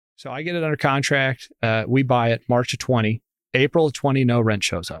So I get it under contract. We buy it March of 20. April of 20, no rent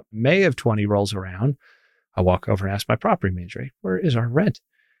shows up. May of 20 rolls around. I walk over and ask my property manager, "Hey, where is our rent?"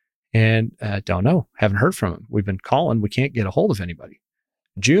 And don't know. Haven't heard from him. We've been calling. We can't get a hold of anybody.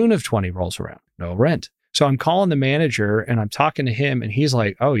 June of 20 rolls around. No rent. So I'm calling the manager and I'm talking to him and he's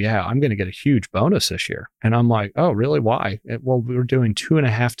like, "Oh yeah, I'm going to get a huge bonus this year." And I'm like, "Oh really? Why?" "Well, we were doing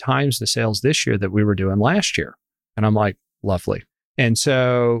 2.5 times the sales this year that we were doing last year." And I'm like, "Lovely." And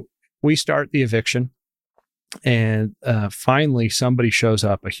so we start the eviction. And finally, somebody shows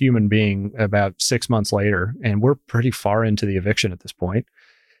up, a human being, about 6 months later, and we're pretty far into the eviction at this point.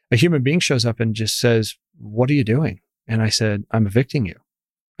 A human being shows up and just says, "What are you doing?" And I said, "I'm evicting you."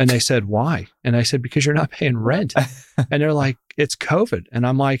 And they said, "Why?" And I said, "Because you're not paying rent." And they're like, "It's COVID." And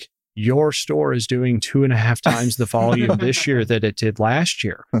I'm like, "Your store is doing 2.5 times the volume this year that it did last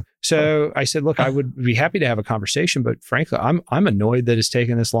year." So I said, "Look, I would be happy to have a conversation, but frankly, I'm annoyed that it's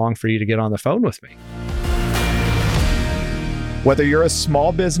taken this long for you to get on the phone with me." Whether you're a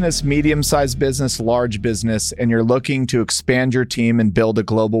small business, medium-sized business, large business, and you're looking to expand your team and build a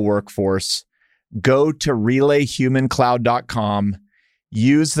global workforce, go to relayhumancloud.com,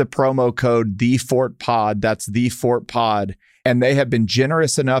 use the promo code TheFortPod, that's TheFortPod, and they have been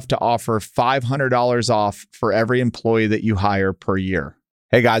generous enough to offer $500 off for every employee that you hire per year.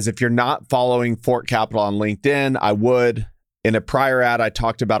 Hey guys, if you're not following Fort Capital on LinkedIn, I would. In a prior ad, I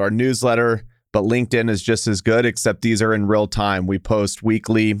talked about our newsletter, but LinkedIn is just as good, except these are in real time. We post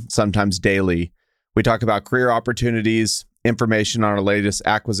weekly, sometimes daily. We talk about career opportunities, information on our latest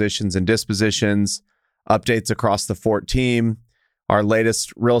acquisitions and dispositions, updates across the Fort team, our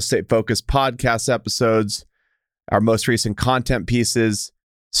latest real estate focused podcast episodes, our most recent content pieces.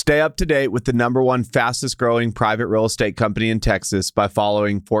 Stay up to date with the #1 fastest growing private real estate company in Texas by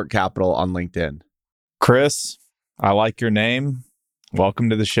following Fort Capital on LinkedIn. Chris, I like your name. Welcome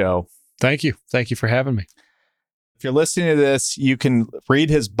to the show. Thank you. Thank you for having me. If you're listening to this, you can read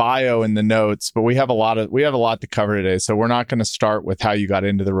his bio in the notes, but we have a lot to cover today. So we're not going to start with how you got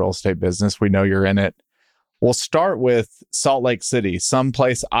into the real estate business. We know you're in it. We'll start with Salt Lake City, some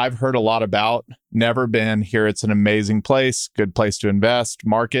place I've heard a lot about, never been here. It's an amazing place, good place to invest,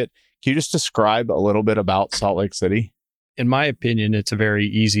 market. Can you just describe a little bit about Salt Lake City? In my opinion, it's a very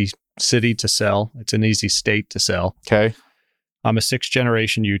easy city to sell. It's an easy state to sell. Okay. I'm a 6th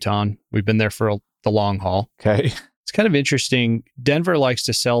generation Utahn. We've been there for the long haul. Okay. It's kind of interesting. Denver likes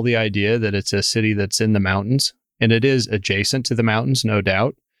to sell the idea that it's a city that's in the mountains, and it is adjacent to the mountains, no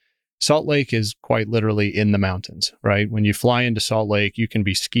doubt. Salt Lake is quite literally in the mountains, right? When you fly into Salt Lake, you can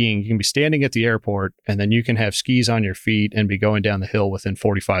be skiing, you can be standing at the airport, and then you can have skis on your feet and be going down the hill within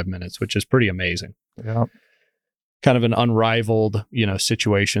 45 minutes, which is pretty amazing. Yeah. Kind of an unrivaled,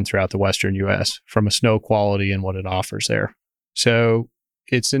 situation throughout the Western US from a snow quality and what it offers there. So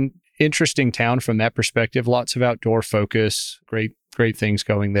it's an interesting town from that perspective. Lots of outdoor focus, great things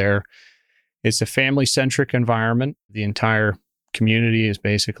going there. It's a family-centric environment. The entire community is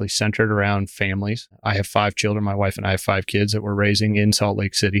basically centered around families. I have 5 children. My wife and I have 5 kids that we're raising in Salt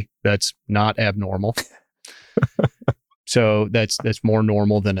Lake City. That's not abnormal. So that's more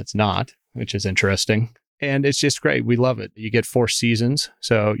normal than it's not, which is interesting. And it's just great. We love it. You get 4 seasons.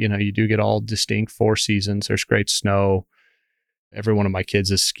 So, you do get all distinct 4 seasons. There's great snow. Every one of my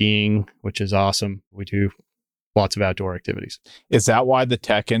kids is skiing, which is awesome. We do lots of outdoor activities. Is that why the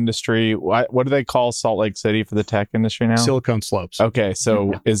tech industry, what do they call Salt Lake City for the tech industry now? Silicon Slopes. Okay.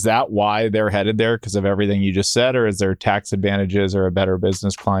 So Is that why they're headed there? Because of everything you just said, or is there tax advantages or a better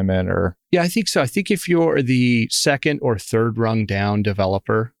business climate or? Yeah, I think so. I think if you're the 2nd or 3rd rung down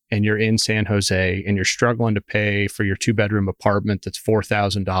developer and you're in San Jose and you're struggling to pay for your 2-bedroom apartment that's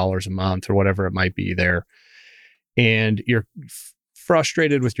 $4,000 a month or whatever it might be there, and you're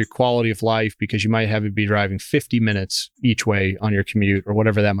frustrated with your quality of life because you might have to be driving 50 minutes each way on your commute or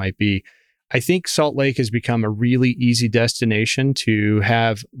whatever that might be, I think Salt Lake has become a really easy destination to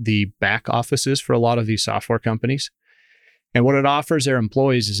have the back offices for a lot of these software companies. And what it offers their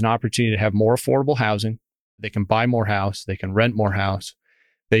employees is an opportunity to have more affordable housing. They can buy more house. They can rent more house.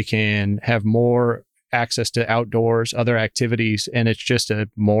 They can have more access to outdoors, other activities, and it's just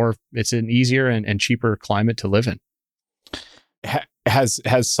it's an easier and cheaper climate to live in. Has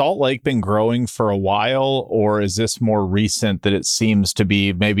Salt Lake been growing for a while, or is this more recent that it seems to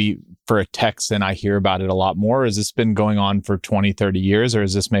be? Maybe for a Texan, I hear about it a lot more. Has this been going on for 20, 30 years, or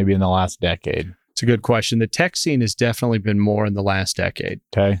is this maybe in the last decade? It's a good question. The tech scene has definitely been more in the last decade.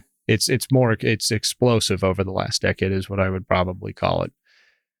 Okay. It's explosive over the last decade is what I would probably call it.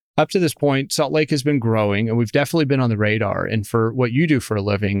 Up to this point, Salt Lake has been growing, and we've definitely been on the radar. And for what you do for a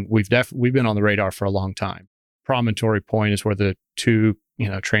living, we've been on the radar for a long time. Promontory Point is where the 2,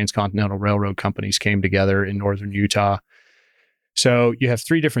 transcontinental railroad companies came together in northern Utah. So you have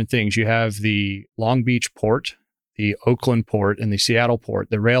three different things. You have the Long Beach port, the Oakland port, and the Seattle port.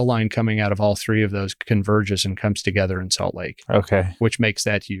 The rail line coming out of all three of those converges and comes together in Salt Lake. Okay. Which makes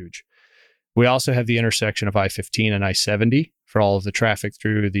that huge. We also have the intersection of I-15 and I-70 for all of the traffic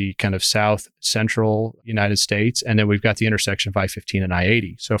through the kind of south central United States. And then we've got the intersection of I-15 and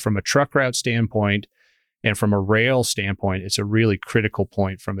I-80. So from a truck route standpoint and from a rail standpoint, it's a really critical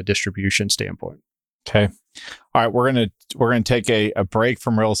point from a distribution standpoint. Okay. All right. We're gonna take a break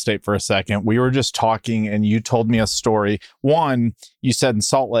from real estate for a second. We were just talking and you told me a story. One, you said in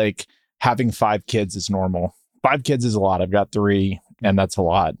Salt Lake, having 5 kids is normal. 5 kids is a lot. I've got 3, and that's a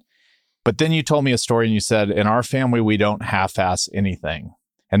lot. But then you told me a story and you said, in our family, we don't half-ass anything.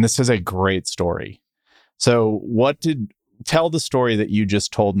 And this is a great story. So tell the story that you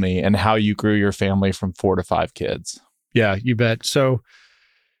just told me and how you grew your family from 4 to 5 kids. Yeah, you bet. So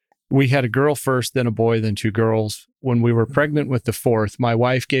we had a girl first, then a boy, then 2 girls. When we were pregnant with the 4th, my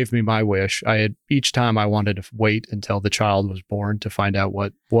wife gave me my wish. Each time I wanted to wait until the child was born to find out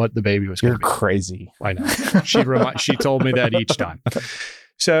what the baby was going to be. You're crazy. I know. She told me that each time.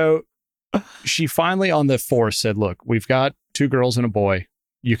 So she finally on the 4th said, look, we've got 2 girls and a boy.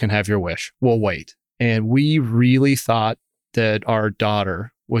 You can have your wish. We'll wait. And we really thought that our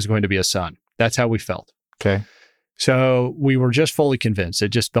daughter was going to be a son. That's how we felt. Okay. So we were just fully convinced. It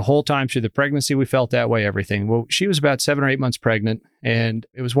just the whole time through the pregnancy, we felt that way, everything. Well, she was about 7 or 8 months pregnant. And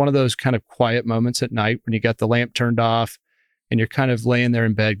it was one of those kind of quiet moments at night when you got the lamp turned off and you're kind of laying there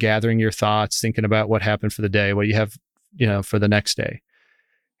in bed, gathering your thoughts, thinking about what happened for the day, what you have, for the next day.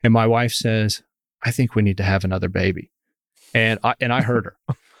 And my wife says, I think we need to have another baby. And I heard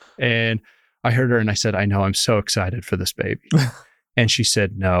her. And I heard her and I said, I know, I'm so excited for this baby. And she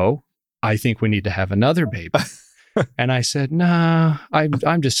said, no, I think we need to have another baby. And I said, nah,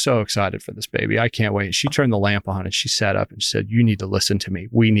 I'm just so excited for this baby. I can't wait. She turned the lamp on and she sat up and said, you need to listen to me.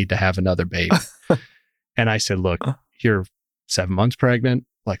 We need to have another baby. And I said, look, you're 7 months pregnant.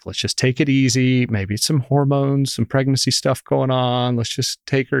 Like, let's just take it easy. Maybe it's some hormones, some pregnancy stuff going on. Let's just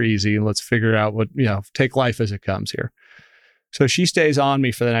take her easy and let's figure out take life as it comes here. So she stays on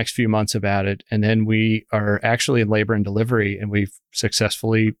me for the next few months about it. And then we are actually in labor and delivery. And we've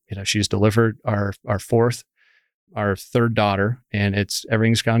successfully, she's delivered our 3rd daughter, and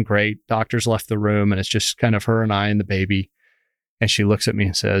everything's gone great. Doctors left the room and it's just kind of her and I and the baby. And she looks at me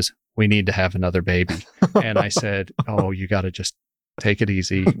and says, we need to have another baby. And I said, oh, you got to just take it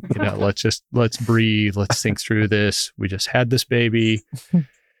easy. Let's breathe. Let's think through this. We just had this baby.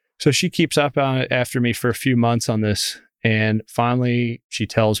 So she keeps up on it after me for a few months on this. And finally she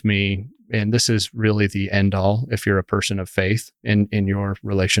tells me, and this is really the end all, if you're a person of faith in your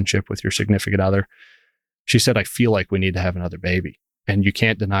relationship with your significant other, she said, I feel like we need to have another baby. And you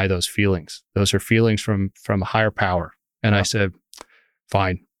can't deny those feelings. Those are feelings from a higher power. And I said,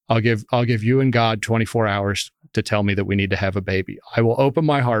 fine, I'll give you and God 24 hours to tell me that we need to have a baby. I will open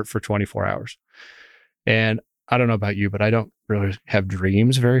my heart for 24 hours. And I don't know about you, but I don't really have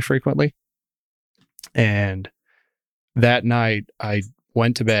dreams very frequently. And that night I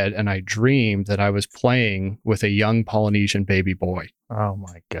went to bed and I dreamed that I was playing with a young Polynesian baby boy. Oh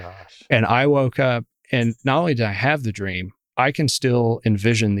my gosh. And I woke up, and not only did I have the dream, I can still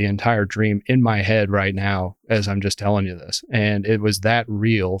envision the entire dream in my head right now as I'm just telling you this. And it was that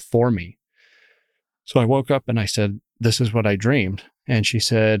real for me. So I woke up and I said, this is what I dreamed. And she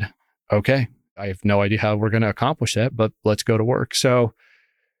said, okay, I have no idea how we're going to accomplish that, but let's go to work. So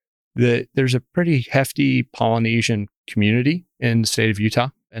there's a pretty hefty Polynesian community in the state of Utah.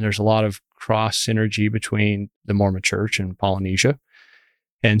 And there's a lot of cross synergy between the Mormon Church and Polynesia.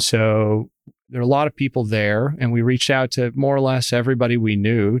 And so there are a lot of people there, and we reached out to more or less everybody we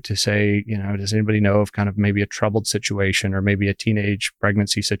knew to say, does anybody know of kind of maybe a troubled situation or maybe a teenage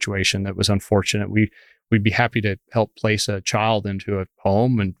pregnancy situation that was unfortunate? We'd be happy to help place a child into a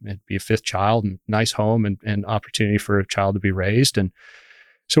home and be a 5th child, and nice home and opportunity for a child to be raised. And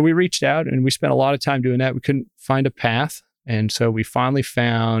so we reached out and we spent a lot of time doing that. We couldn't find a path. And so we finally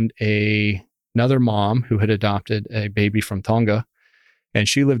found another mom who had adopted a baby from Tonga. And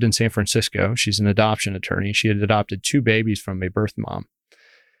she lived in San Francisco. She's an adoption attorney. She had adopted 2 babies from a birth mom.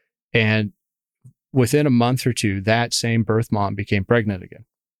 And within a month or 2, that same birth mom became pregnant again.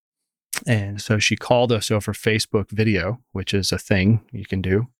 And so she called us over Facebook video, which is a thing you can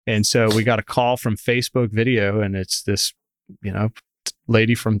do. And so we got a call from Facebook video, and it's this,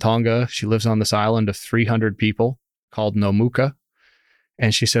 lady from Tonga. She lives on this island of 300 people called Nomuka.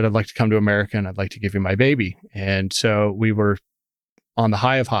 And she said, I'd like to come to America and I'd like to give you my baby. And so we were on the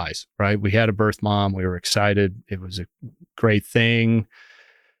high of highs, right? We had a birth mom. We were excited. It was a great thing.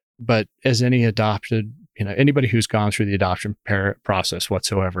 But as any adopted, anybody who's gone through the adoption process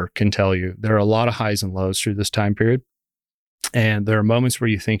whatsoever can tell you, there are a lot of highs and lows through this time period. And there are moments where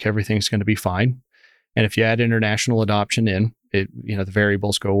you think everything's going to be fine. And if you add international adoption in, the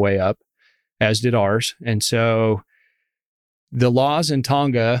variables go way up, as did ours. And so the laws in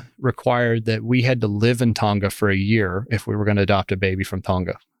Tonga required that we had to live in Tonga for a year if we were going to adopt a baby from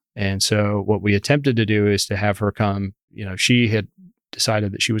Tonga. And so what we attempted to do is to have her come, she had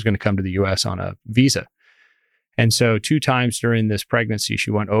decided that she was going to come to the US on a visa. And so 2 times during this pregnancy,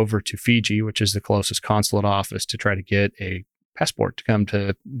 she went over to Fiji, which is the closest consulate office, to try to get a passport to come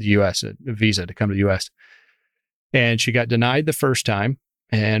to the US, a visa to come to the US. And she got denied the first time.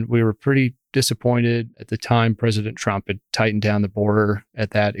 And we were pretty disappointed. At the time, President Trump had tightened down the border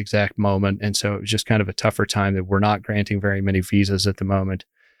at that exact moment. And so it was just kind of a tougher time that we're not granting very many visas at the moment.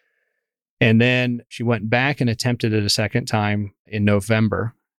 And then she went back and attempted it a second time in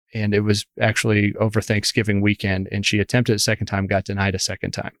November. And it was actually over Thanksgiving weekend. And she attempted it a second time, got denied a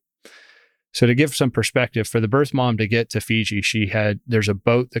second time. So to give some perspective, for the birth mom to get to Fiji, there's a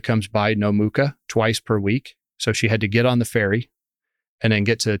boat that comes by Nomuka twice per week. So she had to get on the ferry and then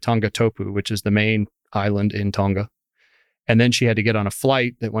get to Tonga Topu, which is the main island in Tonga. And then she had to get on a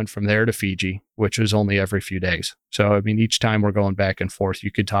flight that went from there to Fiji, which was only every few days. So, each time we're going back and forth,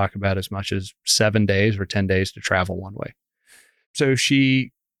 you could talk about as much as 7 days or 10 days to travel one way. So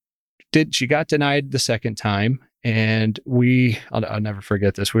she got denied the second time. And I'll never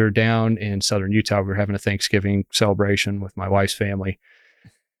forget this. We were down in southern Utah. We were having a Thanksgiving celebration with my wife's family.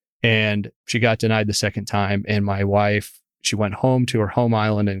 And she got denied the second time. And my wife, she went home to her home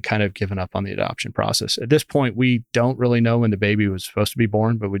island and kind of given up on the adoption process. At this point, we don't really know when the baby was supposed to be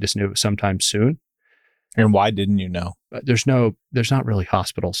born, but we just knew it was sometime soon. And why didn't you know? There's not really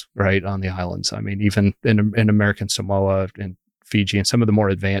hospitals, right, on the islands. Even in American Samoa and Fiji and some of the more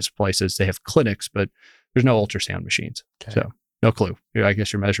advanced places, they have clinics, but there's no ultrasound machines. Okay. So no clue. I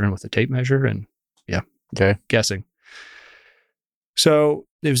guess you're measuring with a tape measure and guessing. So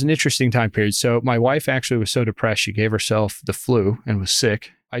it was an interesting time period. So my wife actually was so depressed, she gave herself the flu and was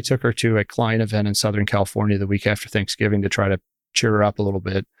sick. I took her to a client event in Southern California the week after Thanksgiving to try to cheer her up a little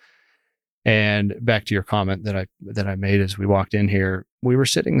bit. And back to your comment that I made as we walked in here, we were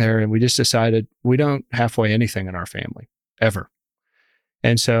sitting there and we just decided we don't halfway anything in our family ever.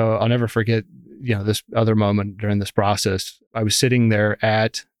 And so I'll never forget, this other moment during this process. I was sitting there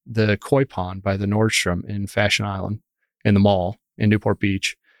at the koi pond by the Nordstrom in Fashion Island in the mall in Newport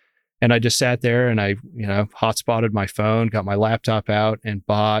Beach. And I just sat there and I, hotspotted my phone, got my laptop out and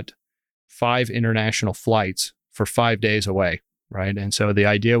bought 5 international flights for 5 days away. Right. And so the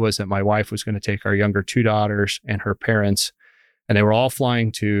idea was that my wife was going to take our younger 2 daughters and her parents, and they were all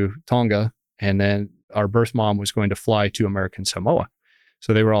flying to Tonga. And then our birth mom was going to fly to American Samoa.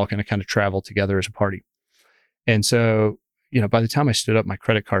 So they were all going to kind of travel together as a party. And so, by the time I stood up, my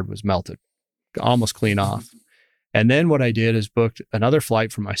credit card was melted, almost clean off. And then what I did is booked another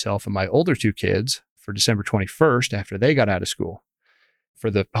flight for myself and my older 2 kids for December 21st after they got out of school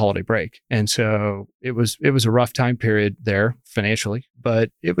for the holiday break. And so it was a rough time period there financially, but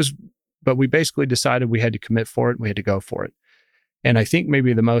we basically decided we had to commit for it and we had to go for it. And I think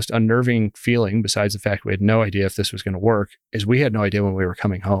maybe the most unnerving feeling, besides the fact we had no idea if this was going to work, is we had no idea when we were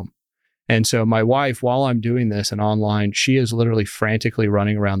coming home. And so my wife, while I'm doing this and online, she is literally frantically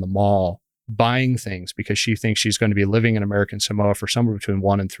running around the mall buying things because she thinks she's going to be living in American Samoa for somewhere between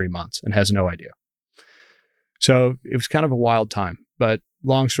 1 and 3 months and has no idea. So it was kind of a wild time. But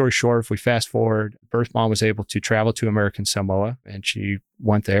long story short, if we fast forward, birth mom was able to travel to American Samoa and she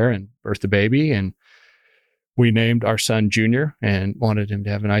went there and birthed the baby. And we named our son Junior and wanted him to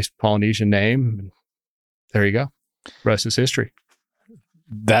have a nice Polynesian name. And there you go. Rest is history.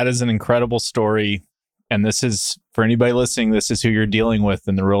 That is an incredible story. And this is, for anybody listening, this is who you're dealing with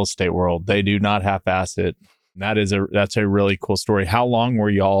in the real estate world. They do not half-ass it. That's a really cool story. How long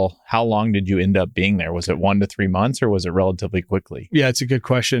did you end up being there? Was it 1 to 3 months or was it relatively quickly? Yeah, it's a good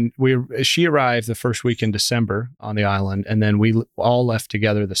question. She arrived the first week in December on the island, and then we all left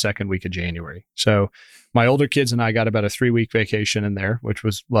together the second week of January. So my older kids and I got about a 3-week vacation in there, which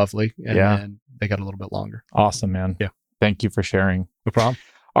was lovely. And then they got a little bit longer. Awesome, man. Yeah. Thank you for sharing. No problem.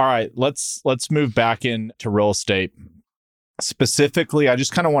 All right, let's move back into real estate. Specifically, I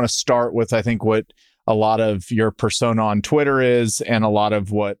just kind of want to start with, I think, what a lot of your persona on Twitter is, and a lot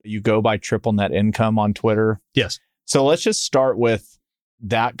of what you go by triple net income on Twitter. Yes. So let's just start with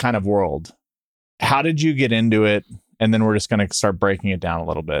that kind of world. How did you get into it? And then we're just going to start breaking it down a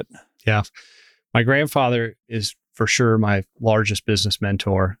little bit. Yeah. My grandfather is for sure my largest business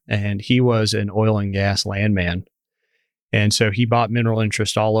mentor, and he was an oil and gas landman. And so he bought mineral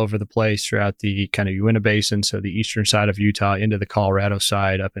interest all over the place throughout the kind of Uinta Basin, so the eastern side of Utah into the Colorado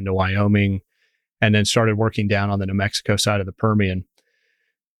side, up into Wyoming, and then started working down on the New Mexico side of the Permian.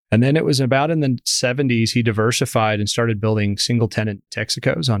 And then it was about in the 70s, he diversified and started building single tenant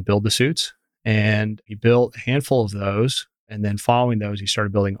Texacos on build-to-suits. And he built a handful of those. And then following those, he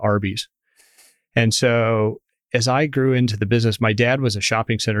started building Arby's. And so as I grew into the business, my dad was a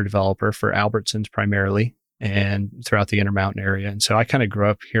shopping center developer for Albertsons primarily and throughout the Intermountain area. And so I kind of grew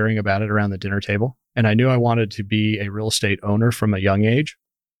up hearing about it around the dinner table. And I knew I wanted to be a real estate owner from a young age.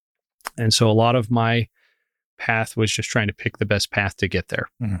 And so a lot of my path was just trying to pick the best path to get there.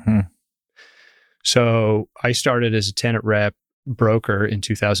 Mm-hmm. So I started as a tenant rep broker in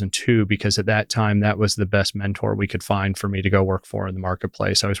 2002 because at that time, that was the best mentor we could find for me to go work for in the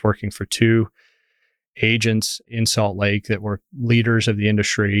marketplace. I was working for 2 agents in Salt Lake that were leaders of the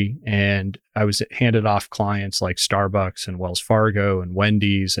industry. And I was handed off clients like Starbucks and Wells Fargo and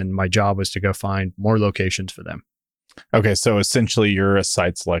Wendy's. And my job was to go find more locations for them. Okay. So essentially you're a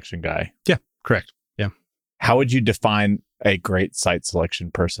site selection guy. Yeah, correct. Yeah. How would you define a great site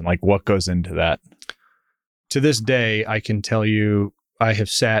selection person? Like what goes into that? To this day, I can tell you, I have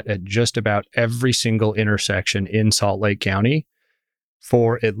sat at just about every single intersection in Salt Lake County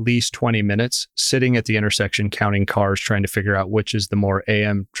for at least 20 minutes, sitting at the intersection, counting cars, trying to figure out which is the more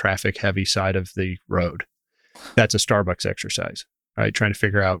AM traffic heavy side of the road. That's a Starbucks exercise, right? Trying to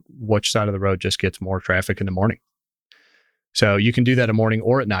figure out which side of the road just gets more traffic in the morning. So you can do that at morning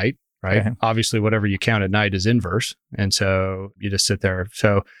or at night, right? Okay. Obviously, whatever you count at night is inverse. And so you just sit there.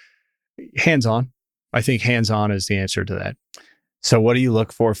 So hands-on. I think hands-on is the answer to that. So what do you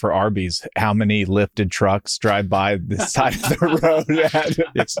look for Arby's? How many lifted trucks drive by this side of the road?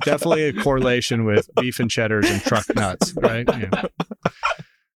 It's definitely a correlation with beef and cheddars and truck nuts, right?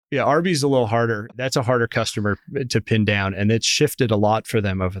 Yeah, Arby's is a little harder. That's a harder customer to pin down, and it's shifted a lot for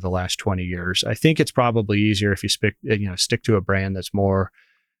them over the last 20 years. I think it's probably easier if you stick to a brand that's more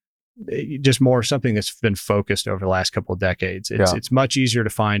something that's been focused over the last couple of decades. It's much easier to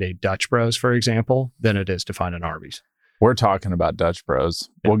find a Dutch Bros, for example, than it is to find an Arby's. We're talking about Dutch Bros.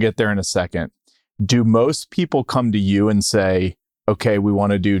 We'll get there in a second. Do most people come to you and say, okay, we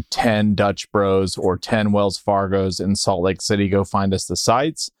want to do 10 Dutch Bros or 10 Wells Fargos in Salt Lake City, go find us the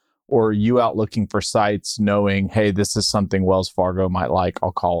sites? Or are you out looking for sites knowing, hey, this is something Wells Fargo might like,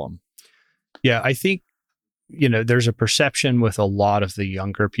 I'll call them? Yeah, I think, there's a perception with a lot of the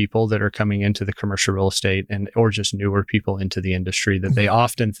younger people that are coming into the commercial real estate or just newer people into the industry that they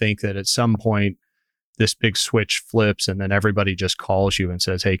often think that at some point, this big switch flips and then everybody just calls you and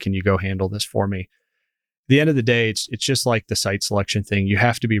says, hey, can you go handle this for me? At the end of the day, it's just like the site selection thing. You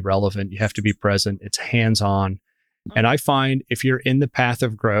have to be relevant. You have to be present. It's hands-on. And I find if you're in the path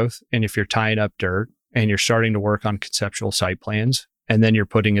of growth and if you're tying up dirt and you're starting to work on conceptual site plans and then you're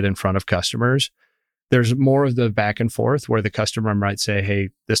putting it in front of customers, there's more of the back and forth where the customer might say, hey,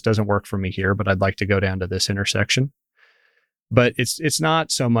 this doesn't work for me here, but I'd like to go down to this intersection. But it's not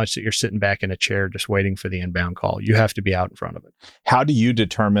so much that you're sitting back in a chair just waiting for the inbound call. You have to be out in front of it. How do you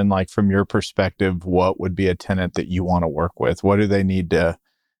determine, like from your perspective, what would be a tenant that you want to work with? What do they need to,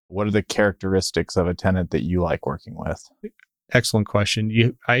 what are the characteristics of a tenant that you like working with? Excellent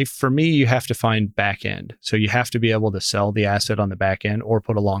question. For me, you have to find back end. So you have to be able to sell the asset on the back end or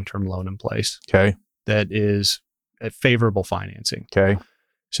put a long-term loan in place. Okay. That is a favorable financing. Okay.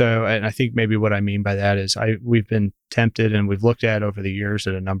 So, and I think maybe what I mean by that is we've been tempted and we've looked at over the years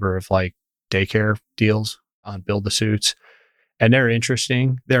at a number of like daycare deals on build-to-suits, and they're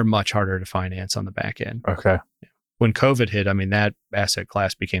interesting. They're much harder to finance on the back end. Okay. When COVID hit, I mean, that asset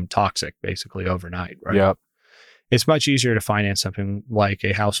class became toxic basically overnight, right? Yep. It's much easier to finance something like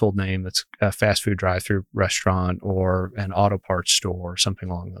a household name that's a fast food drive-through restaurant or an auto parts store or something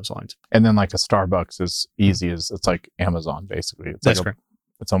along those lines. And then like a Starbucks is easy as it's like Amazon, basically. It's That's like correct.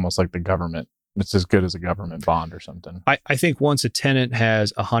 It's almost like the government. It's as good as a government bond or something. I think once a tenant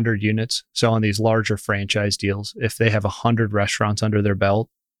has 100 units, so on these larger franchise deals, if they have 100 restaurants under their belt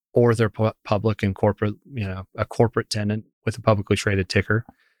or they're public and corporate, a corporate tenant with a publicly traded ticker,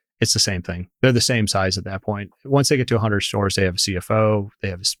 it's the same thing. They're the same size at that point. Once they get to 100 stores, they have a CFO, they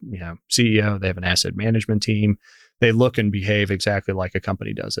have a CEO, they have an asset management team. They look and behave exactly like a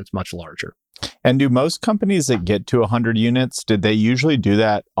company does. It's much larger. And do most companies that get to 100 units, did they usually do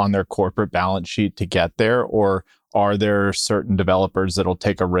that on their corporate balance sheet to get there? Or are there certain developers that'll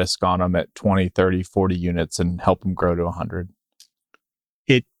take a risk on them at 20, 30, 40 units and help them grow to 100?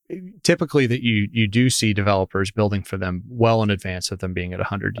 Typically that you do see developers building for them well in advance of them being at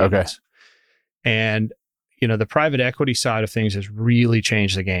 100 units. Okay. And, the private equity side of things has really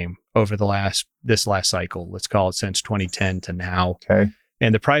changed the game. over this last cycle, let's call it since 2010 to now. Okay.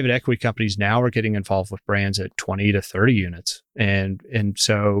 And the private equity companies now are getting involved with brands at 20 to 30 units. And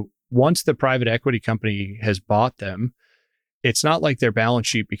so once the private equity company has bought them, it's not like their balance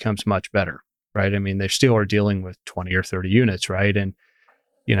sheet becomes much better, right? I mean, they still are dealing with 20 or 30 units, right? And,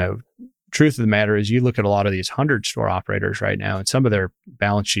 truth of the matter is you look at a lot of these 100-store operators right now, and some of their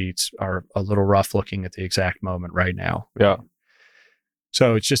balance sheets are a little rough looking at the exact moment right now. Yeah.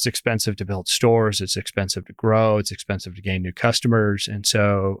 So it's just expensive to build stores. It's expensive to grow. It's expensive to gain new customers. And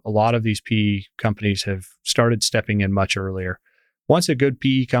so a lot of these PE companies have started stepping in much earlier. Once a good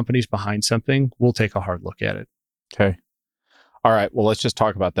PE company's behind something, we'll take a hard look at it. Okay. All right. Well, let's just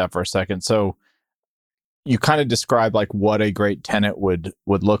talk about that for a second. So you kind of described like what a great tenant would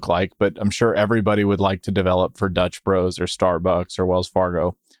look like, but I'm sure everybody would like to develop for Dutch Bros or Starbucks or Wells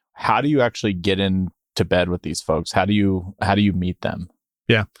Fargo. How do you actually get into bed with these folks? How do you meet them?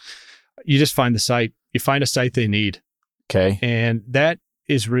 Yeah. You just find the site. You find a site they need. Okay. And that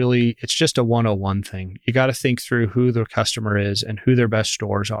is really, it's just a 101 thing. You got to think through who the customer is and who their best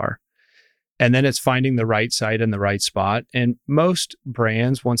stores are. And then it's finding the right site in the right spot. And most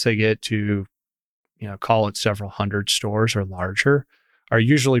brands, once they get to, call it several hundred stores or larger, are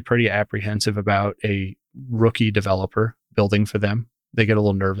usually pretty apprehensive about a rookie developer building for them. They get a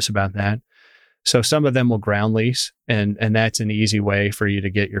little nervous about that. So some of them will ground lease, and that's an easy way for you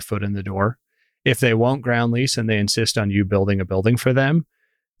to get your foot in the door. If they won't ground lease and they insist on you building a building for them,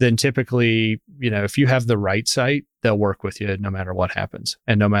 then typically, if you have the right site, they'll work with you no matter what happens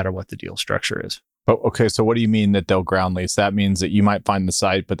and no matter what the deal structure is. But okay, so what do you mean that they'll ground lease? That means that you might find the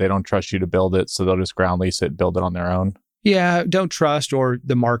site, but they don't trust you to build it, so they'll just ground lease it, build it on their own? Yeah, don't trust, or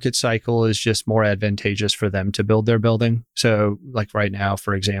the market cycle is just more advantageous for them to build their building. So like right now,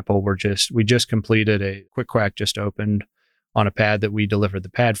 for example, we just completed a Quick Quack just opened on a pad that we delivered the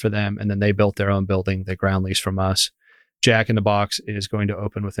pad for them, and then they built their own building. They ground lease from us. Jack in the Box is going to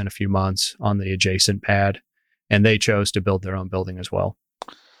open within a few months on the adjacent pad, and they chose to build their own building as well.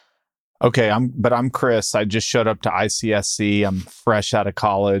 Okay, I'm Chris. I just showed up to ICSC. I'm fresh out of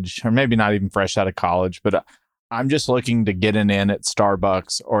college, or maybe not even fresh out of college, but I'm just looking to get an in at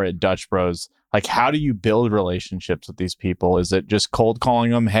Starbucks or at Dutch Bros. Like, how do you build relationships with these people? Is it just cold calling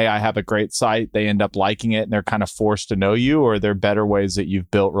them? Hey, I have a great site. They end up liking it and they're kind of forced to know you, or are there better ways that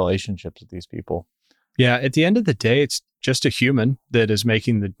you've built relationships with these people? Yeah, at the end of the day, it's just a human that is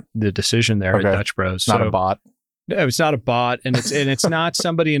making the decision there at Dutch Bros. Not a bot. No, it's not a bot, and it's not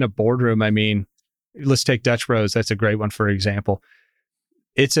somebody in a boardroom. I mean, let's take Dutch Bros. That's a great one for example.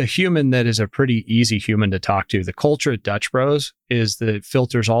 It's a human that is a pretty easy human to talk to. The culture at Dutch Bros is that it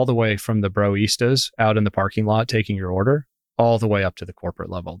filters all the way from the broistas out in the parking lot taking your order all the way up to the corporate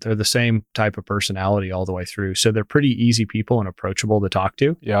level. They're the same type of personality all the way through. So they're pretty easy people and approachable to talk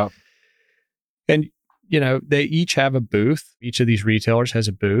to. Yeah. And they each have a booth. Each of these retailers has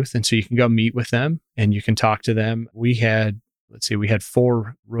a booth. And so you can go meet with them and you can talk to them. We had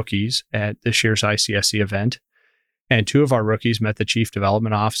 4 rookies at this year's ICSC event. And 2 of our rookies met the chief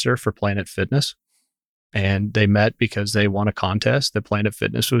development officer for Planet Fitness. And they met because they won a contest that Planet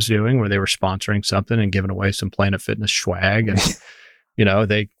Fitness was doing where they were sponsoring something and giving away some Planet Fitness swag. And,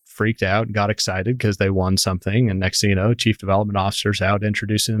 they freaked out and got excited because they won something. And next thing you know, chief development officer's out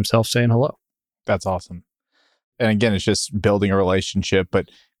introducing himself, saying hello. That's awesome. And again, it's just building a relationship, but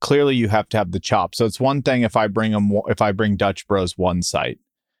clearly you have to have the chop. So it's one thing if I bring Dutch Bros one site,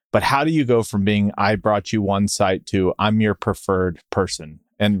 but how do you go from being, I brought you one site to I'm your preferred person?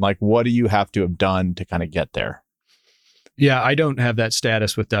 And like, what do you have to have done to kind of get there? Yeah, I don't have that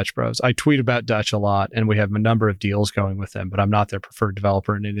status with Dutch Bros. I tweet about Dutch a lot and we have a number of deals going with them, but I'm not their preferred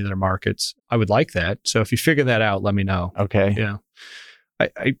developer in any of their markets. I would like that. So if you figure that out, let me know. Okay. Yeah.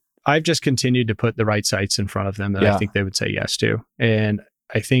 I've just continued to put the right sites in front of them that I think they would say yes to. And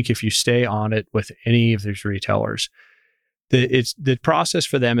I think if you stay on it with any of these retailers, the process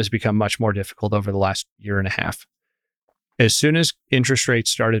for them has become much more difficult over the last year and a half. As soon as interest rates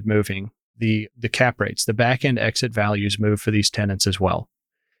started moving, the cap rates, the back end exit values moved for these tenants as well.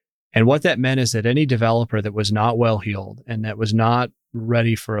 And what that meant is that any developer that was not well heeled and that was not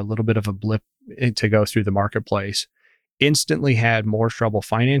ready for a little bit of a blip to go through the marketplace instantly had more trouble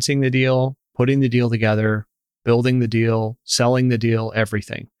financing the deal, putting the deal together, building the deal, selling the deal,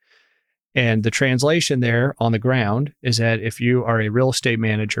 everything. And the translation there on the ground is that if you are a real estate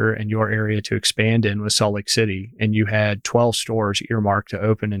manager and your area to expand in was Salt Lake City and you had 12 stores earmarked to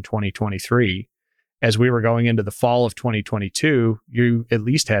open in 2023, as we were going into the fall of 2022, you at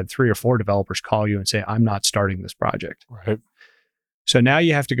least had 3 or 4 developers call you and say, I'm not starting this project. Right. So now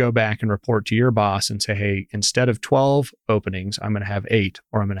you have to go back and report to your boss and say, hey, instead of 12 openings, I'm going to have 8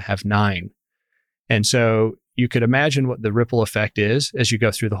 or I'm going to have 9. And so you could imagine what the ripple effect is as you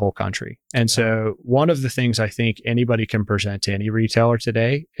go through the whole country. And so one of the things I think anybody can present to any retailer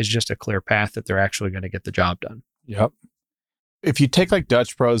today is just a clear path that they're actually going to get the job done. Yep. If you take like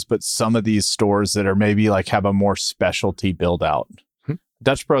Dutch Bros, but some of these stores that are maybe like have a more specialty build out,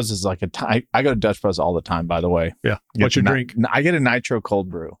 Dutch Bros is like I go to Dutch Bros all the time, by the way. Yeah. What's your drink? I get a nitro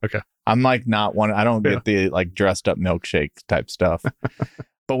cold brew. Okay. I'm like not one. I don't get the like dressed up milkshake type stuff.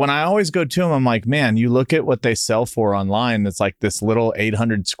 But when I always go to them, I'm like, man, you look at what they sell for online. It's like this little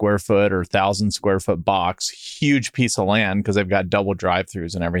 800 square foot or 1,000 square foot box, huge piece of land because they've got double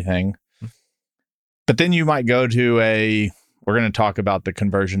drive-throughs and everything. But then you might go to we're going to talk about the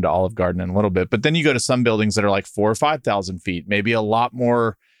conversion to Olive Garden in a little bit, but then you go to some buildings that are like 4,000 or 5,000 feet, maybe a lot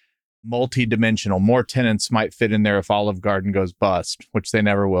more multi-dimensional, more tenants might fit in there if Olive Garden goes bust, which they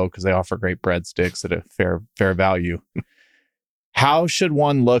never will because they offer great breadsticks at a fair value. How should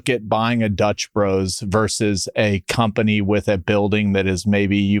one look at buying a Dutch Bros versus a company with a building that is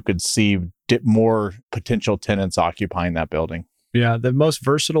maybe you could see more potential tenants occupying that building? Yeah, the most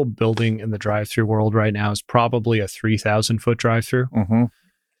versatile building in the drive-through world right now is probably a 3,000 foot drive-through. Mm-hmm.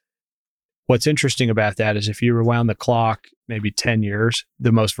 What's interesting about that is if you rewound the clock maybe 10 years,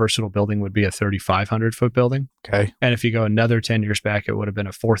 the most versatile building would be a 3,500 foot building. Okay. And if you go another 10 years back, it would have been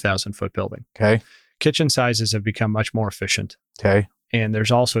a 4,000 foot building. Okay. Kitchen sizes have become much more efficient. Okay. And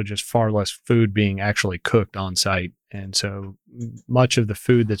there's also just far less food being actually cooked on site. And so much of the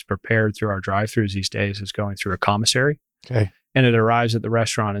food that's prepared through our drive-throughs these days is going through a commissary. Okay. And it arrives at the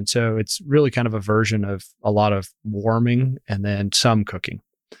restaurant. And so it's really kind of a version of a lot of warming and then some cooking.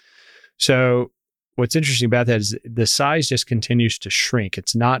 So what's interesting about that is the size just continues to shrink.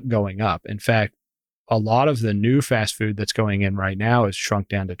 It's not going up. In fact, a lot of the new fast food that's going in right now is shrunk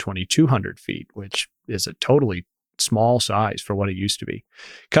down to 2,200 feet, which is a totally small size for what it used to be.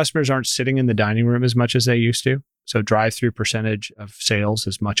 Customers aren't sitting in the dining room as much as they used to. So drive-through percentage of sales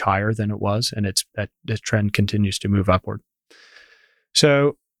is much higher than it was. And the trend continues to move upward.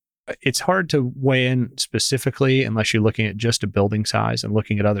 So it's hard to weigh in specifically unless you're looking at just a building size and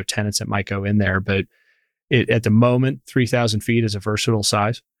looking at other tenants that might go in there. But at the moment, 3,000 feet is a versatile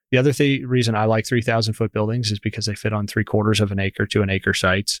size. The other reason I like 3,000 foot buildings is because they fit on 3/4 of an acre to an acre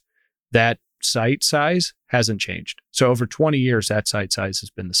sites. That site size hasn't changed. So over 20 years, that site size has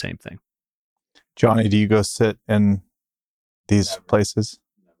been the same thing. Johnny, do you go sit in these places?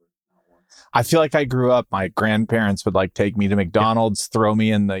 I feel like I grew up, my grandparents would like take me to McDonald's, throw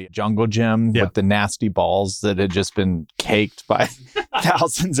me in the jungle gym with the nasty balls that had just been caked by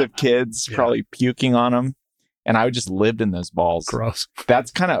thousands of kids, probably puking on them. And I just lived in those balls. Gross.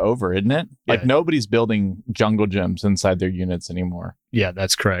 That's kind of over, isn't it? Like nobody's building jungle gyms inside their units anymore. Yeah,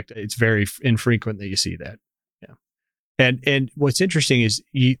 that's correct. It's very infrequent that you see that. Yeah. And what's interesting is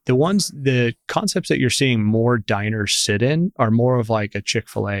the concepts that you're seeing more diners sit in are more of like a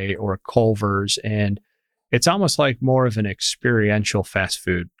Chick-fil-A or a Culver's. And it's almost like more of an experiential fast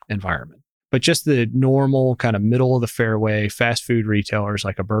food environment. But just the normal kind of middle of the fairway fast food retailers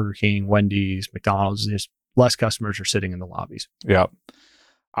like a Burger King, Wendy's, McDonald's, just less customers are sitting in the lobbies. Yeah.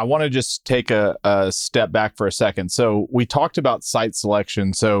 I want to just take a step back for a second. So we talked about site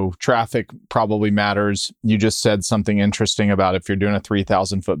selection. So traffic probably matters. You just said something interesting about if you're doing a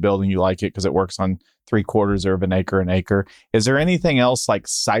 3,000 foot building, you like it because it works on 3/4 of an acre. Is there anything else like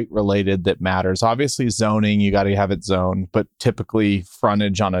site related that matters? Obviously zoning, you got to have it zoned, but typically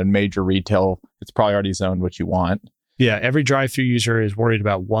frontage on a major retail, it's probably already zoned what you want. Yeah, every drive-through user is worried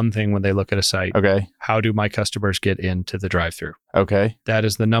about one thing when they look at a site. Okay. How do my customers get into the drive-through? Okay. That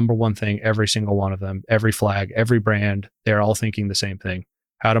is the number one thing, every single one of them, every flag, every brand, they're all thinking the same thing.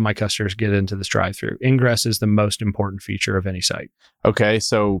 How do my customers get into this drive-through? Ingress is the most important feature of any site. Okay,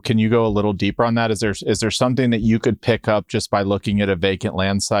 so can you go a little deeper on that? Is there something that you could pick up just by looking at a vacant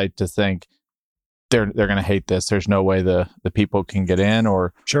land site to think they're going to hate this? There's no way the people can get in,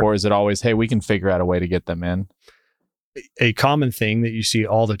 or is it always, hey, we can figure out a way to get them in? A common thing that you see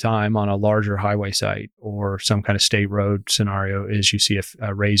all the time on a larger highway site or some kind of state road scenario is you see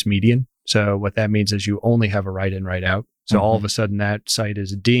a raised median. So what that means is you only have a right in, right out. So all of a sudden that site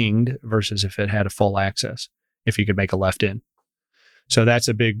is dinged versus if it had a full access, if you could make a left in. So that's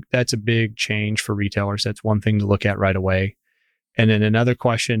a big change for retailers. That's one thing to look at right away. And then another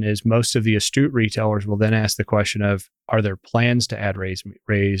question is most of the astute retailers will then ask the question of, are there plans to add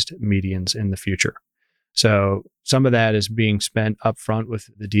raised medians in the future? So some of that is being spent upfront with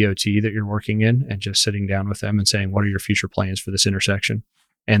the DOT that you're working in and just sitting down with them and saying, what are your future plans for this intersection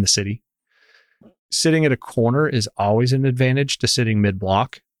and the city? Sitting at a corner is always an advantage to sitting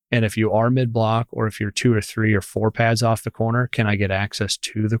mid-block. And if you are mid-block, or if you're 2 or 3 or 4 pads off the corner, can I get access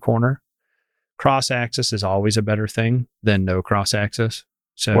to the corner? Cross access is always a better thing than no cross access.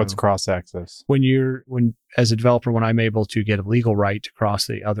 So what's cross access? When as a developer, when I'm able to get a legal right to cross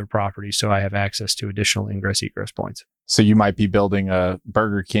the other property, so I have access to additional ingress egress points. So you might be building a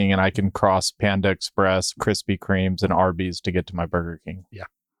Burger King and I can cross Panda Express, Krispy Kremes, and Arby's to get to my Burger King. Yeah.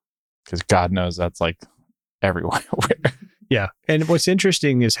 Because God knows that's like everywhere. Yeah. And what's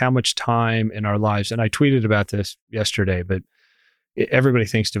interesting is how much time in our lives, and I tweeted about this yesterday, but everybody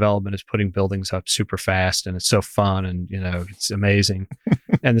thinks development is putting buildings up super fast and it's so fun and, it's amazing.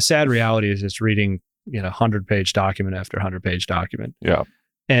 And the sad reality is it's reading, 100-page document after 100-page document. Yeah.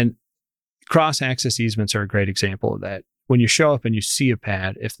 And cross-access easements are a great example of that. When you show up and you see a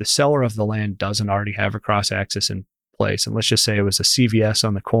pad, if the seller of the land doesn't already have a cross-access in place, and let's just say it was a CVS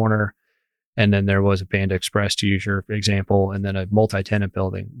on the corner, and then there was a Panda Express, to use your example, and then a multi-tenant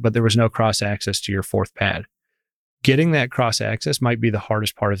building, but there was no cross-access to your fourth pad. Getting that cross-access might be the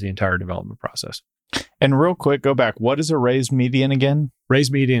hardest part of the entire development process. And real quick, go back. What is a raised median again?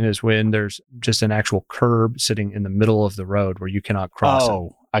 Raised median is when there's just an actual curb sitting in the middle of the road where you cannot cross it.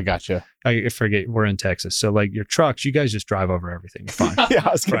 Oh, I gotcha. I forget, we're in Texas. So like your trucks, you guys just drive over everything. You're fine. Yeah,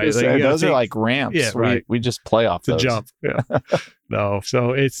 I was going to say, those are like ramps. Yeah, right. We just play off the those. Jump. Yeah. No.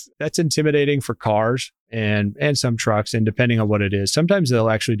 So that's intimidating for cars and some trucks. And depending on what it is, sometimes they'll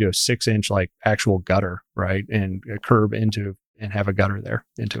actually do a 6-inch like actual gutter, right? And a curb and have a gutter there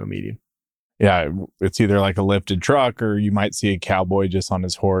into a median. Yeah, it's either like a lifted truck or you might see a cowboy just on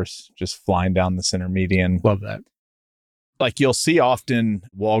his horse, just flying down the center median. Love that. Like you'll see often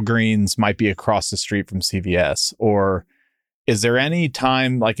Walgreens might be across the street from CVS. Or is there any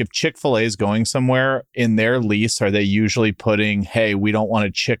time, like if Chick-fil-A is going somewhere in their lease, are they usually putting, hey, we don't want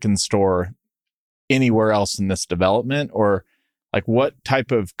a chicken store anywhere else in this development? Or like what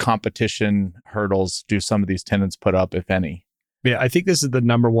type of competition hurdles do some of these tenants put up, if any? Yeah, I think this is the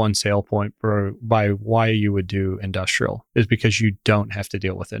number one sale point by why you would do industrial, is because you don't have to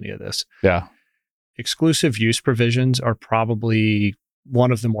deal with any of this. Yeah. Exclusive use provisions are probably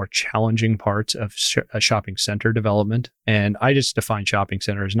one of the more challenging parts of a shopping center development. And I just define shopping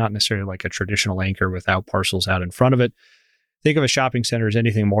center as not necessarily like a traditional anchor without parcels out in front of it. Think of a shopping center as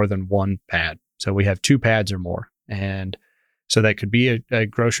anything more than one pad. So we have 2 pads or more. And so that could be a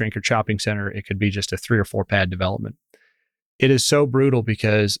grocery anchored shopping center. It could be just a 3 or 4 pad development. It is so brutal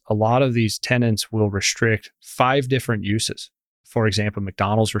because a lot of these tenants will restrict 5 different uses. For example,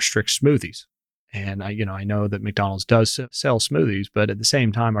 McDonald's restricts smoothies. And I know that McDonald's does sell smoothies, but at the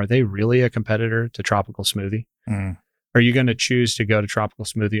same time, are they really a competitor to Tropical Smoothie? Mm. Are you going to choose to go to Tropical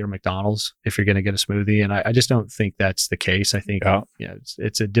Smoothie or McDonald's if you're going to get a smoothie? And I just don't think that's the case. I think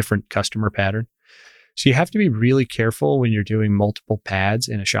it's a different customer pattern. So you have to be really careful when you're doing multiple pads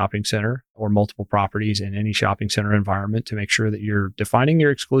in a shopping center or multiple properties in any shopping center environment to make sure that you're defining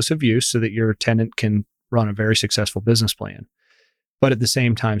your exclusive use so that your tenant can run a very successful business plan, but at the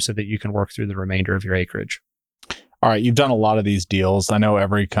same time so that you can work through the remainder of your acreage. All right, you've done a lot of these deals. I know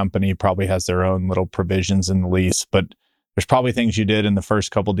every company probably has their own little provisions in the lease, but there's probably things you did in the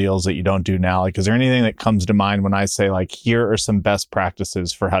first couple deals that you don't do now. Like, is there anything that comes to mind when I say, like, here are some best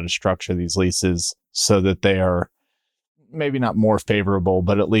practices for how to structure these leases so that they are maybe not more favorable,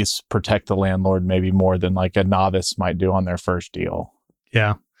 but at least protect the landlord maybe more than like a novice might do on their first deal?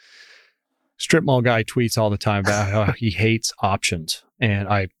 Yeah. Strip mall guy tweets all the time about how he hates options. And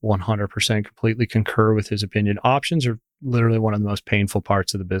I 100% completely concur with his opinion. Options are literally one of the most painful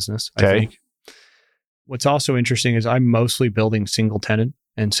parts of the business, I think. What's also interesting is I'm mostly building single tenant.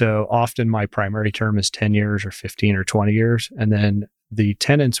 And so often my primary term is 10 years or 15 or 20 years. And then the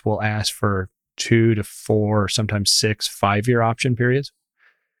tenants will ask for 2 to 4, sometimes 6 5-year option periods.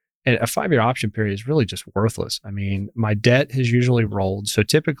 And a 5-year option period is really just worthless. I mean, my debt has usually rolled. So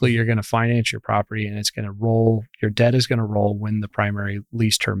typically you're going to finance your property and it's going to roll. Your debt is going to roll when the primary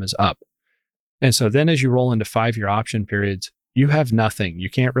lease term is up. And so then as you roll into 5-year option periods, you have nothing. You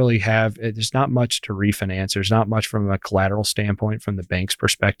can't really have, there's not much to refinance. There's not much from a collateral standpoint from the bank's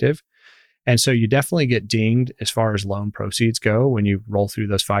perspective. And so you definitely get dinged as far as loan proceeds go when you roll through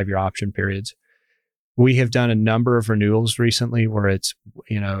those 5-year option periods. We have done a number of renewals recently where it's,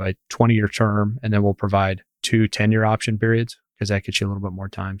 a 20-year term, and then we'll provide 2 10-year option periods because that gets you a little bit more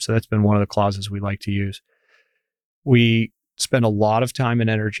time. So that's been one of the clauses we like to use. We spend a lot of time and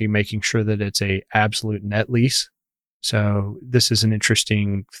energy making sure that it's a absolute net lease. So this is an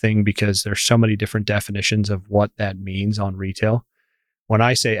interesting thing because there's so many different definitions of what that means on retail. When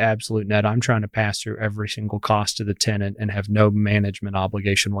I say absolute net, I'm trying to pass through every single cost to the tenant and have no management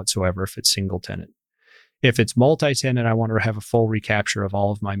obligation whatsoever if it's single tenant. If it's multi-tenant, I want to have a full recapture of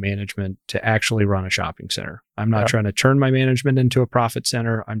all of my management to actually run a shopping center. I'm not trying to turn my management into a profit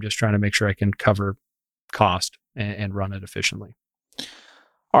center. I'm just trying to make sure I can cover cost and run it efficiently.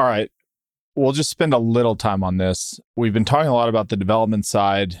 All right. We'll just spend a little time on this. We've been talking a lot about the development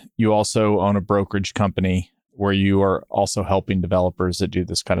side. You also own a brokerage company where you are also helping developers that do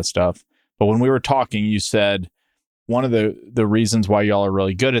this kind of stuff. But when we were talking, you said one of the reasons why y'all are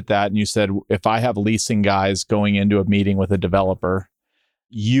really good at that, and you said, if I have leasing guys going into a meeting with a developer,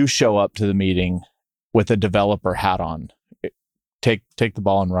 you show up to the meeting with a developer hat on. Take the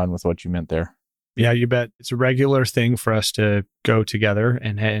ball and run with what you meant there. Yeah, you bet. It's a regular thing for us to go together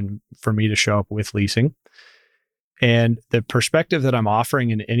and for me to show up with leasing. And the perspective that I'm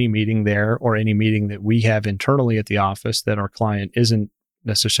offering in any meeting there, or any meeting that we have internally at the office that our client isn't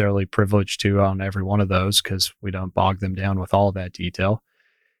necessarily privileged to on every one of those, because we don't bog them down with all of that detail,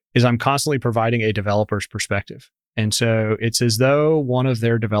 is I'm constantly providing a developer's perspective. And so it's as though one of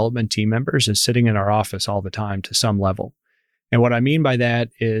their development team members is sitting in our office all the time to some level. And what I mean by that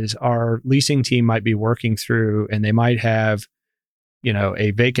is our leasing team might be working through, and they might have,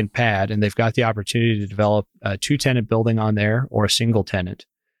 a vacant pad, and they've got the opportunity to develop a 2-tenant building on there or a single tenant.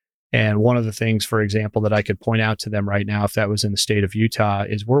 And one of the things, for example, that I could point out to them right now, if that was in the state of Utah,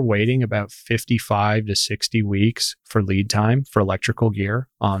 is we're waiting about 55 to 60 weeks for lead time for electrical gear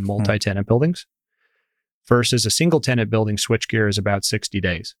on multi-tenant buildings, versus a single tenant building switchgear is about 60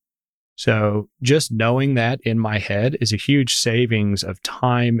 days. So just knowing that in my head is a huge savings of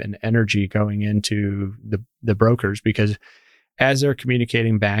time and energy going into the brokers, because as they're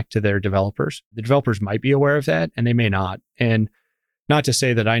communicating back to their developers, the developers might be aware of that and they may not. And not to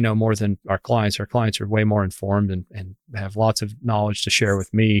say that I know more than our clients. Our clients are way more informed and have lots of knowledge to share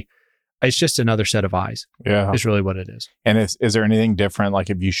with me. It's just another set of eyes. Yeah. Is really what it is. And is there anything different, like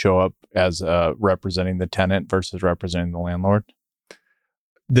if you show up as representing the tenant versus representing the landlord?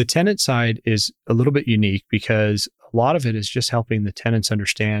 The tenant side is a little bit unique because a lot of it is just helping the tenants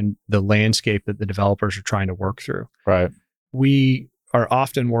understand the landscape that the developers are trying to work through. Right. We are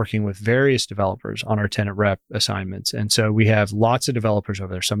often working with various developers on our tenant rep assignments. And so we have lots of developers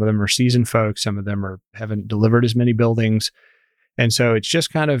over there. Some of them are seasoned folks. Some of them haven't delivered as many buildings. And so it's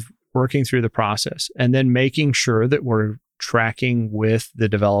just kind of working through the process and then making sure that we're tracking with the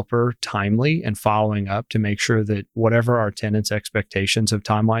developer timely and following up to make sure that whatever our tenants' expectations of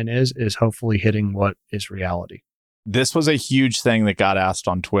timeline is hopefully hitting what is reality. This was a huge thing that got asked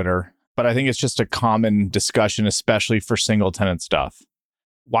on Twitter, but I think it's just a common discussion, especially for single tenant stuff.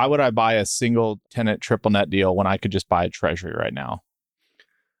 Why would I buy a single tenant triple net deal when I could just buy a treasury right now?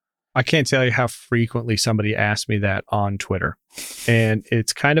 I can't tell you how frequently somebody asks me that on Twitter. And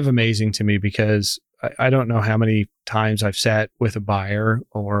it's kind of amazing to me because I don't know how many times I've sat with a buyer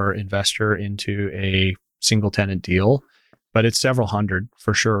or investor into a single tenant deal, but it's several hundred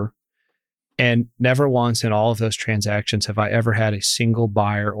for sure. And never once in all of those transactions have I ever had a single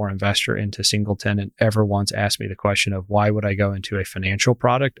buyer or investor into single tenant ever once ask me the question of why would I go into a financial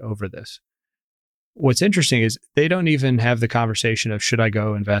product over this? What's interesting is they don't even have the conversation of should I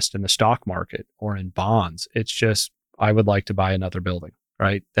go invest in the stock market or in bonds? It's just, I would like to buy another building,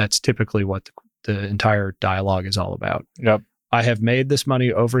 right? That's typically what the entire dialogue is all about. Yep. I have made this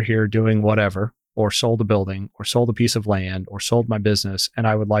money over here doing whatever, or sold a building, or sold a piece of land, or sold my business, and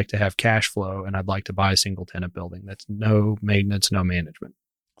I would like to have cash flow, and I'd like to buy a single tenant building. That's no maintenance, no management.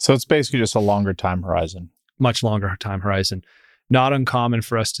 So it's basically just a longer time horizon. Much longer time horizon. Not uncommon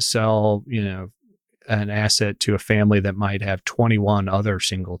for us to sell, an asset to a family that might have 21 other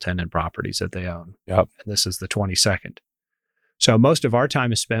single tenant properties that they own. Yep. And this is the 22nd. So most of our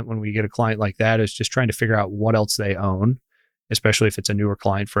time is spent when we get a client like that is just trying to figure out what else they own, especially if it's a newer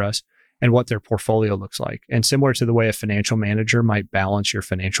client for us, and what their portfolio looks like. And similar to the way a financial manager might balance your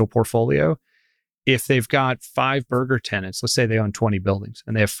financial portfolio, if they've got 5 burger tenants, let's say they own 20 buildings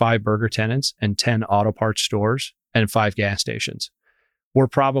and they have 5 burger tenants and 10 auto parts stores and 5 gas stations, we're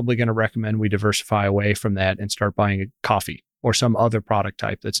probably going to recommend we diversify away from that and start buying coffee or some other product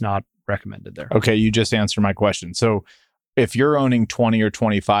type that's not recommended there. Okay, you just answered my question. So if you're owning 20 or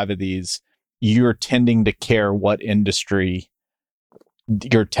 25 of these, you're tending to care what industry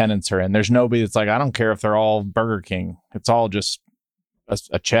your tenants are in. There's nobody that's like, I don't care if they're all Burger King. It's all just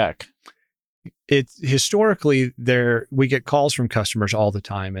a check. It's historically we get calls from customers all the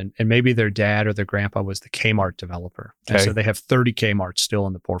time, and maybe their dad or their grandpa was the Kmart developer. Okay. And so they have 30 Kmarts still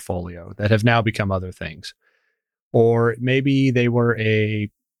in the portfolio that have now become other things. Or maybe they were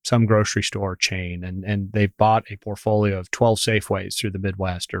some grocery store chain and they've bought a portfolio of 12 Safeways through the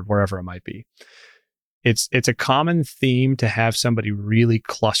Midwest or wherever it might be. It's a common theme to have somebody really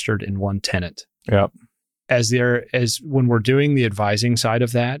clustered in one tenant. Yep. as when we're doing the advising side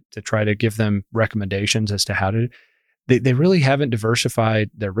of that to try to give them recommendations as to how to, they really haven't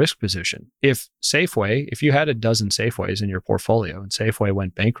diversified their risk position. If you had a dozen Safeways in your portfolio and Safeway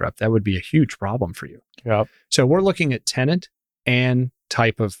went bankrupt, that would be a huge problem for you. Yep. So we're looking at tenant and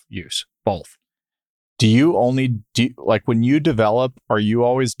type of use, both. Like when you develop, are you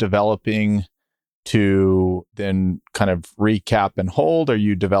always developing to then kind of recap and hold? Are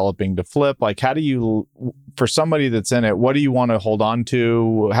you developing to flip? Like, how do you, for somebody that's in it, what do you want to hold on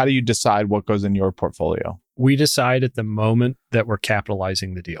to? How do you decide what goes in your portfolio? We decide at the moment that we're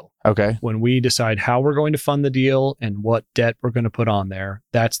capitalizing the deal. Okay. When we decide how we're going to fund the deal and what debt we're going to put on there,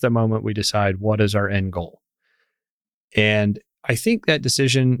 that's the moment we decide what is our end goal. And I think that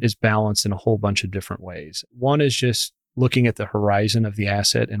decision is balanced in a whole bunch of different ways. One is just looking at the horizon of the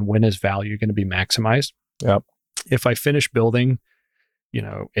asset and when is value going to be maximized. Yep. If I finish building,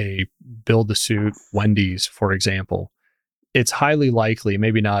 a build-to-suit Wendy's, for example, it's highly likely,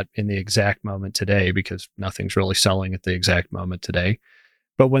 maybe not in the exact moment today because nothing's really selling at the exact moment today,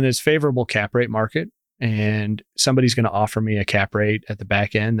 but when there's favorable cap rate market and somebody's going to offer me a cap rate at the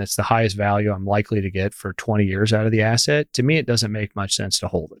back end that's the highest value I'm likely to get for 20 years out of the asset, to me, it doesn't make much sense to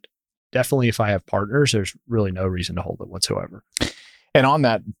hold it. Definitely if I have partners, there's really no reason to hold it whatsoever. And on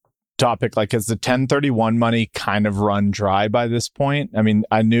that topic, like, has the 1031 money kind of run dry by this point? I mean,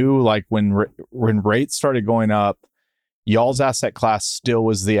 I knew like when rates started going up, y'all's asset class still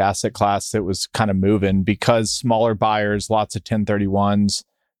was the asset class that was kind of moving because smaller buyers, lots of 1031s.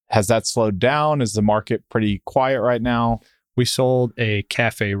 Has that slowed down? Is the market pretty quiet right now? We sold a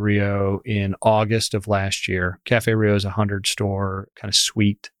Cafe Rio in August of last year. Cafe Rio is a 100-store kind of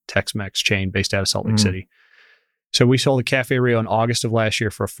sweet Tex-Mex chain based out of Salt Lake City. So we sold a Cafe Rio in August of last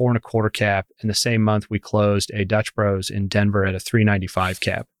year for a 4.25 cap. In the same month, we closed a Dutch Bros in Denver at a 395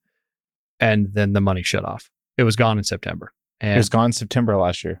 cap. And then the money shut off. It was gone in September. And it was gone September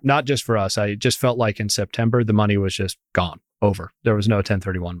last year. Not just for us. I just felt like in September, the money was just gone, over. There was no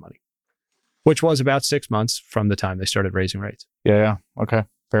 1031 money, which was about 6 months from the time they started raising rates. Yeah. Okay.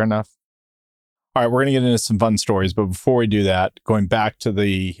 Fair enough. All right. We're going to get into some fun stories. But before we do that, going back to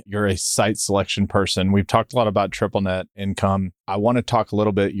you're a site selection person. We've talked a lot about triple net income. I want to talk a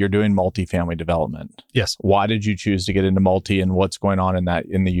little bit. You're doing multifamily development. Yes. Why did you choose to get into multi and what's going on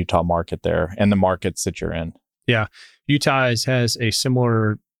in the Utah market there and the markets that you're in? Yeah. Utah has a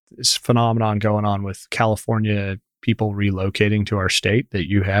similar phenomenon going on with California people relocating to our state that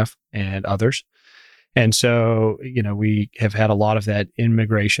you have and others. And so, we have had a lot of that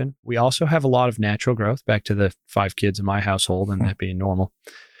immigration. We also have a lot of natural growth, back to the 5 kids in my household and that being normal.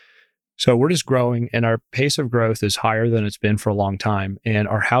 So we're just growing and our pace of growth is higher than it's been for a long time. And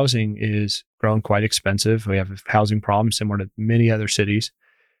our housing is growing quite expensive. We have a housing problem similar to many other cities.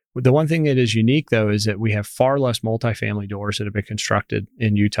 The one thing that is unique, though, is that we have far less multifamily doors that have been constructed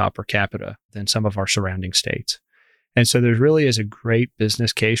in Utah per capita than some of our surrounding states. And so there really is a great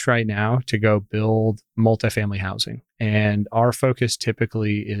business case right now to go build multifamily housing. And our focus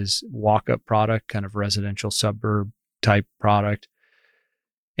typically is walk-up product, kind of residential suburb type product.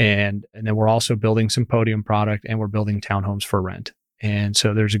 And then we're also building some podium product and we're building townhomes for rent. And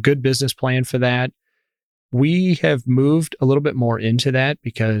so there's a good business plan for that. We have moved a little bit more into that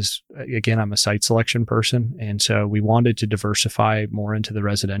because, again, I'm a site selection person. And so we wanted to diversify more into the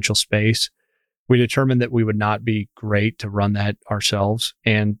residential space. We determined that we would not be great to run that ourselves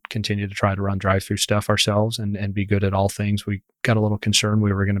and continue to try to run drive-through stuff ourselves and be good at all things. We got a little concerned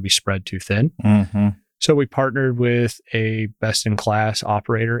we were going to be spread too thin. Mm-hmm. So we partnered with a best-in-class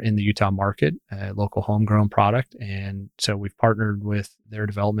operator in the Utah market, a local homegrown product. And so we've partnered with their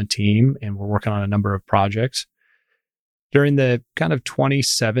development team and we're working on a number of projects. During the kind of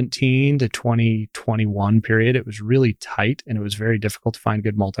 2017 to 2021 period, it was really tight and it was very difficult to find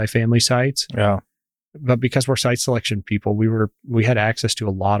good multifamily sites. Yeah. But because we're site selection people, we had access to a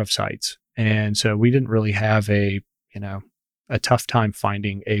lot of sites. And so we didn't really have a tough time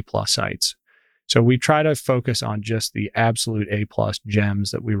finding A+ sites. So we try to focus on just the absolute A+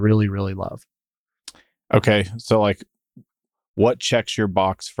 gems that we really, really love. Okay. So like what checks your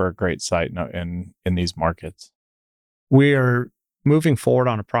box for a great site in these markets? We are moving forward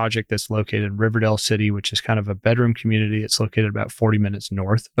on a project that's located in Riverdale City, which is kind of a bedroom community. It's located about 40 minutes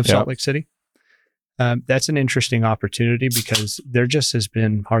north of Salt Lake City. That's an interesting opportunity because there just has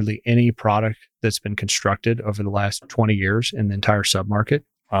been hardly any product that's been constructed over the last 20 years in the entire submarket.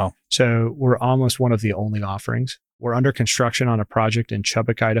 Wow. So we're almost one of the only offerings. We're under construction on a project in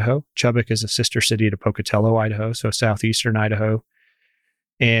Chubbuck, Idaho. Chubbuck is a sister city to Pocatello, Idaho, so southeastern Idaho.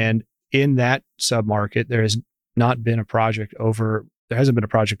 And in that submarket, there has not been a project over there hasn't been a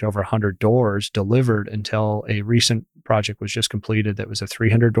project over 100 doors delivered until a recent project was just completed that was a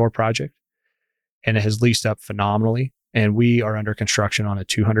 300 door project, and it has leased up phenomenally. And we are under construction on a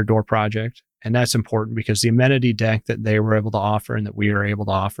 200 door project. And that's important because the amenity deck that they were able to offer and that we are able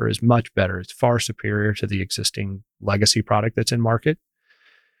to offer is much better. It's far superior to the existing legacy product that's in market.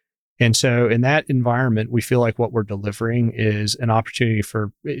 And so in that environment, we feel like what we're delivering is an opportunity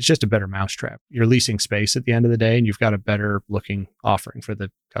for, it's just a better mousetrap. You're leasing space at the end of the day, and you've got a better looking offering for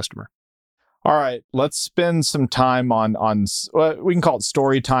the customer. All right, let's spend some time on well, we can call it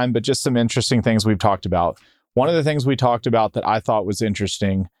story time, but just some interesting things we've talked about. One of the things we talked about that I thought was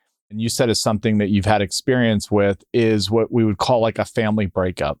interesting, and you said is something that you've had experience with, is what we would call like a family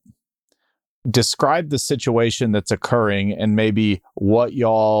breakup. Describe the situation that's occurring and maybe what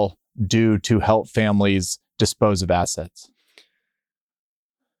y'all do to help families dispose of assets.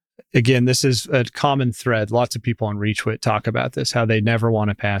 Again, this is a common thread. Lots of people on ReachWit talk about this, how they never want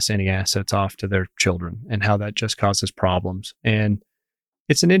to pass any assets off to their children and how that just causes problems. And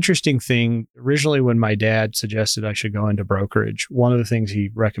it's an interesting thing. Originally, when my dad suggested I should go into brokerage, one of the things he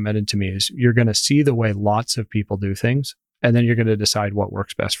recommended to me is you're going to see the way lots of people do things, and then you're going to decide what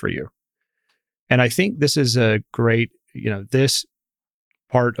works best for you. And I think this is a great, this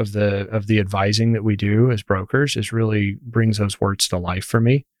part of the advising that we do as brokers is really brings those words to life for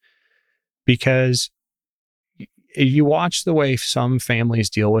me, because you watch the way some families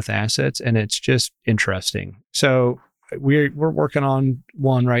deal with assets and it's just interesting. So we're working on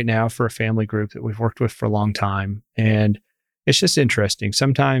one right now for a family group that we've worked with for a long time. And it's just interesting.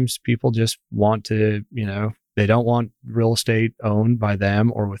 Sometimes people just want to, they don't want real estate owned by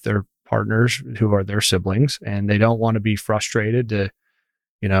them or with their partners who are their siblings. And they don't want to be frustrated to,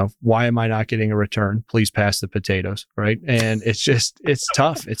 why am I not getting a return? Please pass the potatoes, right? And it's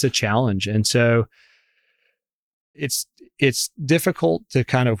tough. It's a challenge. And so it's difficult to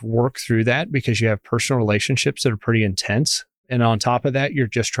kind of work through that because you have personal relationships that are pretty intense. And on top of that, you're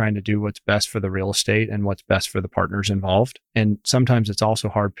just trying to do what's best for the real estate and what's best for the partners involved. And sometimes it's also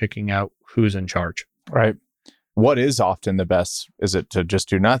hard picking out who's in charge. Right. What is often the best? Is it to just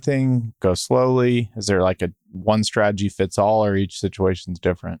do nothing, go slowly? Is there like a one strategy fits all, or each situation's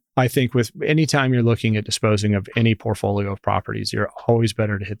different? I think with anytime you're looking at disposing of any portfolio of properties, you're always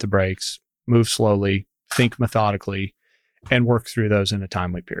better to hit the brakes, move slowly, think methodically, and work through those in a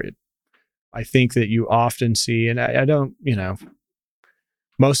timely period. I think that you often see, and I don't,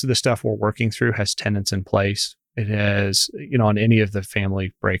 most of the stuff we're working through has tenants in place. It has, on any of the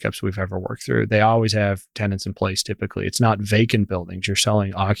family breakups we've ever worked through, they always have tenants in place typically. It's not vacant buildings. You're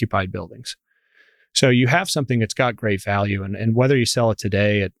selling occupied buildings. So you have something that's got great value. And whether you sell it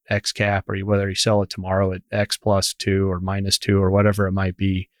today at X cap or whether you sell it tomorrow at X plus 2 or minus 2 or whatever it might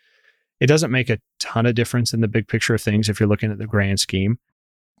be, it doesn't make a ton of difference in the big picture of things if you're looking at the grand scheme.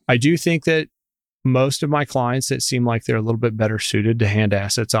 I do think that most of my clients that seem like they're a little bit better suited to hand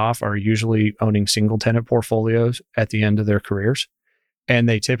assets off are usually owning single tenant portfolios at the end of their careers. And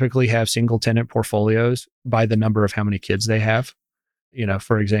they typically have single tenant portfolios by the number of how many kids they have.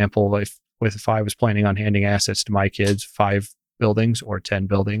 For example, if I was planning on handing assets to my kids, 5 buildings or 10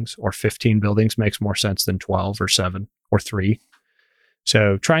 buildings or 15 buildings makes more sense than 12 or 7 or 3.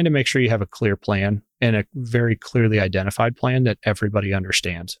 So trying to make sure you have a clear plan and a very clearly identified plan that everybody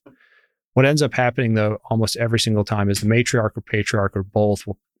understands. What ends up happening, though, almost every single time is the matriarch or patriarch or both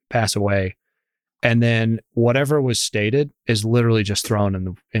will pass away. And then whatever was stated is literally just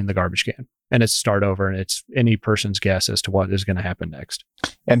thrown in the garbage can. And it's start over, and it's any person's guess as to what is going to happen next.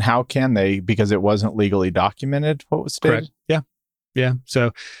 And how can they, because it wasn't legally documented what was stated? Correct. Yeah. Yeah.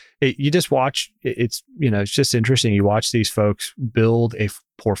 So you just watch, it's just interesting. You watch these folks build a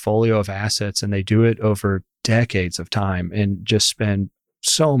portfolio of assets, and they do it over decades of time and just spend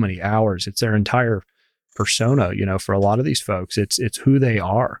so many hours. It's their entire persona, for a lot of these folks, it's who they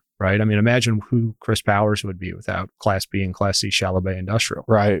are, right? I mean, imagine who Chris Powers would be without Class B and Class C shallow bay industrial.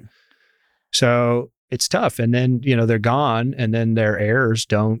 Right. So it's tough. And then, they're gone, and then their heirs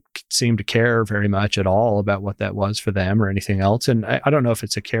don't seem to care very much at all about what that was for them or anything else. And I don't know if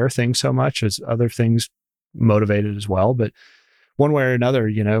it's a care thing so much as other things motivated as well, but one way or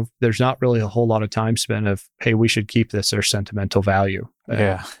another, there's not really a whole lot of time spent of, hey, we should keep this, there's sentimental value.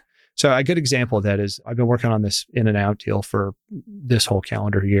 Yeah. So a good example of that is I've been working on this In-N-Out deal for this whole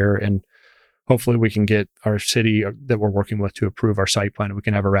calendar year, and hopefully we can get our city that we're working with to approve our site plan, and we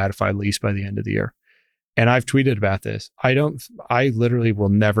can have a ratified lease by the end of the year. And I've tweeted about this. I literally will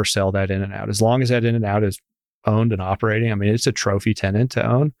never sell that In-N-Out. As long as that In-N-Out is owned and operating, I mean, it's a trophy tenant to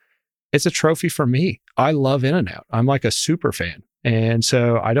own. It's a trophy for me. I love In-N-Out. I'm like a super fan. And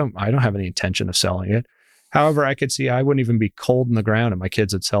so I don't have any intention of selling it. However, I could see I wouldn't even be cold in the ground and my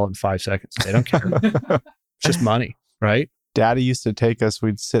kids would sell it in 5 seconds. They don't care. It's just money, right? Daddy used to take us,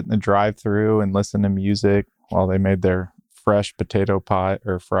 we'd sit in the drive-through and listen to music while they made their fresh potato pie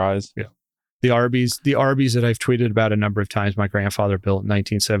or fries. Yeah. The Arby's that I've tweeted about a number of times, my grandfather built in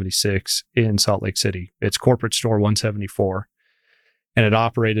 1976 in Salt Lake City. It's corporate store 174. And it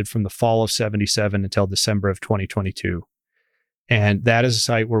operated from the fall of 77 until December of 2022. And that is a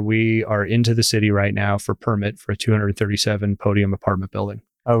site where we are into the city right now for permit for a 237 podium apartment building.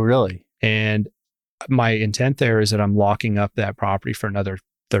 Oh, really? And my intent there is that I'm locking up that property for another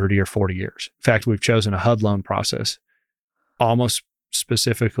 30 or 40 years. In fact, we've chosen a HUD loan process almost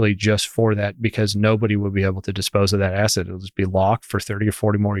specifically just for that, because nobody will be able to dispose of that asset. It'll just be locked for 30 or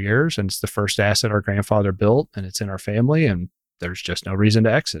 40 more years. And it's the first asset our grandfather built, and it's in our family, and there's just no reason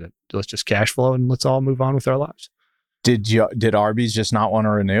to exit it. Let's just cash flow and let's all move on with our lives. Did Arby's just not want to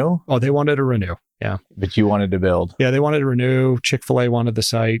renew? Oh, they wanted to renew. Yeah. But you wanted to build. Yeah, they wanted to renew. Chick-fil-A wanted the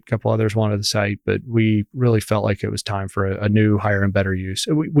site. A couple others wanted the site, but we really felt like it was time for a new, higher and better use.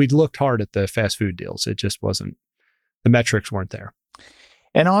 We looked hard at the fast food deals. It just wasn't, the metrics weren't there.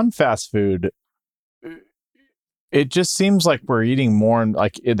 And on fast food, it just seems like we're eating more, and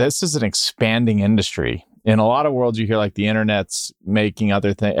like this is an expanding industry. In a lot of worlds, you hear like the internet's making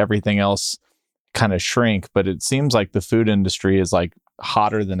everything else kind of shrink, but it seems like the food industry is like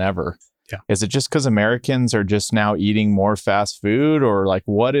hotter than ever. Yeah. Is it just because Americans are just now eating more fast food, or like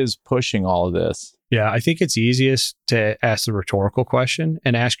what is pushing all of this? Yeah, I think it's easiest to ask the rhetorical question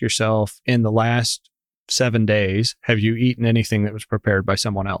and ask yourself, in the last 7 days, have you eaten anything that was prepared by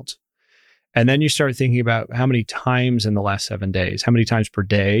someone else? And then you start thinking about how many times in the last 7 days, how many times per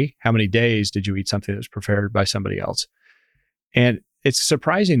day, how many days did you eat something that was prepared by somebody else? And it's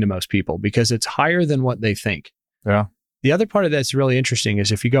surprising to most people because it's higher than what they think. Yeah. The other part of that's really interesting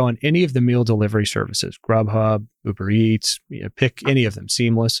is if you go on any of the meal delivery services, Grubhub, Uber Eats, pick any of them,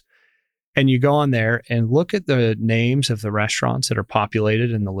 Seamless, and you go on there and look at the names of the restaurants that are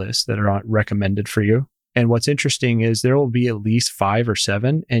populated in the list that are recommended for you. And what's interesting is there will be at least 5 or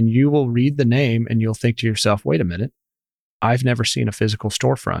 7, and you will read the name and you'll think to yourself, wait a minute, I've never seen a physical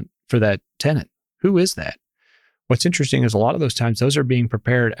storefront for that tenant. Who is that? What's interesting is a lot of those times, those are being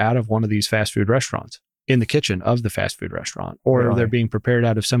prepared out of one of these fast food restaurants, in the kitchen of the fast food restaurant, or Really? they're being prepared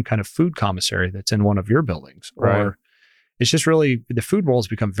out of some kind of food commissary that's in one of your buildings. Right. Or it's just really, the food world has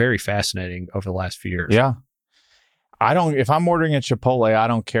become very fascinating over the last few years. Yeah. If I'm ordering a Chipotle, I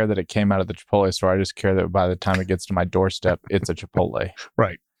don't care that it came out of the Chipotle store. I just care that by the time it gets to my doorstep, it's a Chipotle.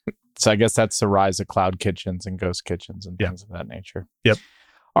 Right. So I guess that's the rise of cloud kitchens and ghost kitchens and things of that nature. Yep.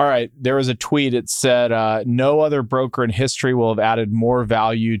 All right. There was a tweet. It said, no other broker in history will have added more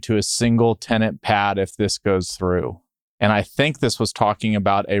value to a single tenant pad if this goes through. And I think this was talking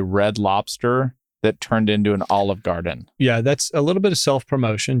about a Red Lobster that turned into an Olive Garden. Yeah, that's a little bit of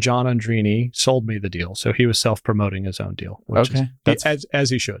self-promotion. John Andrini sold me the deal. So he was self-promoting his own deal. Okay.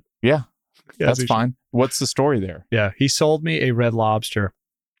 As he should. Yeah. As That's he fine. should. What's the story there? Yeah. He sold me a Red Lobster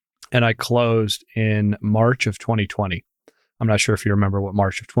and I closed in March of 2020. I'm not sure if you remember what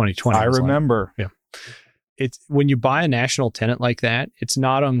March of 2020 I was remember. like. Yeah. It's when you buy a national tenant like that, it's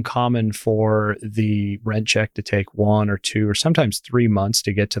not uncommon for the rent check to take 1 or 2 or sometimes 3 months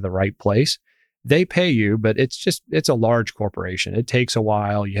to get to the right place. They pay you, but it's a large corporation. It takes a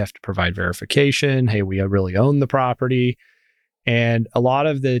while. You have to provide verification. Hey, we really own the property. And a lot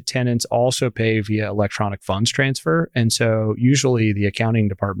of the tenants also pay via electronic funds transfer. And so usually the accounting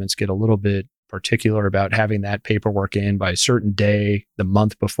departments get a little bit particular about having that paperwork in by a certain day, the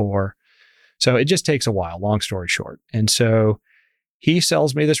month before. So it just takes a while, long story short. And so he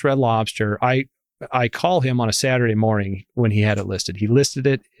sells me this Red Lobster. I call him on a Saturday morning when he had it listed. He listed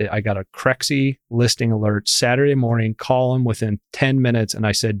it. I got a Crexy listing alert Saturday morning, call him within 10 minutes. And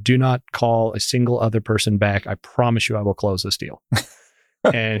I said, do not call a single other person back. I promise you I will close this deal.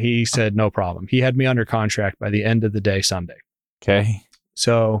 And he said, no problem. He had me under contract by the end of the day, Sunday. Okay.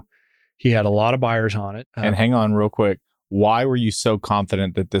 So he had a lot of buyers on it. And hang on real quick. Why were you so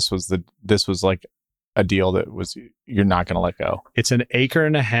confident that this was like a deal that you're not going to let go? It's an 1.5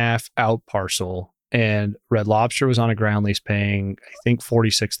 acre out parcel, and Red Lobster was on a ground lease paying, I think,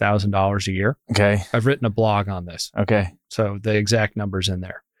 $46,000 a year. Okay. I've written a blog on this. Okay. So the exact number's in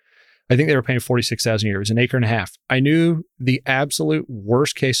there. I think they were paying $46,000 a year. It was an 1.5 acres. I knew the absolute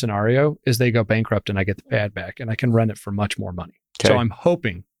worst case scenario is they go bankrupt and I get the pad back and I can rent it for much more money. Okay. So I'm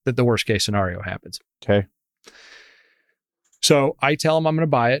hoping that the worst case scenario happens. Okay. So I tell him I'm going to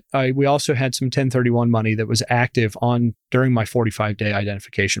buy it. We also had some 1031 money that was active during my 45-day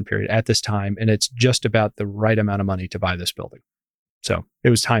identification period at this time. And it's just about the right amount of money to buy this building. So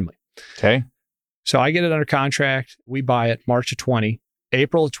it was timely. Okay. So I get it under contract. We buy it March of 20.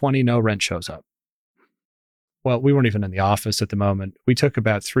 April of 20, no rent shows up. Well, we weren't even in the office at the moment. We took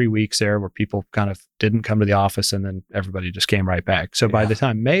about 3 weeks there where people kind of didn't come to the office and then everybody just came right back. So by the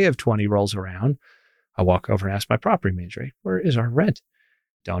time May of 20 rolls around, I walk over and ask my property manager, "Hey, where is our rent?"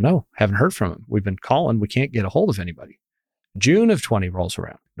 Don't know. Haven't heard from him. We've been calling. We can't get a hold of anybody. June of 20 rolls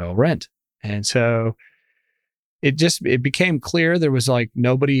around. No rent. And so it became clear there was like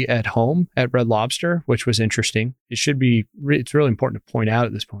nobody at home at Red Lobster, which was interesting. It's really important to point out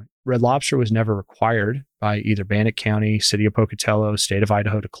at this point. Red Lobster was never required by either Bannock County, City of Pocatello, State of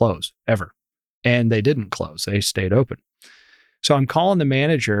Idaho to close ever. And they didn't close. They stayed open. So I'm calling the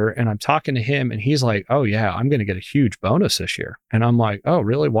manager and I'm talking to him and he's like, "Oh yeah, I'm going to get a huge bonus this year." And I'm like, "Oh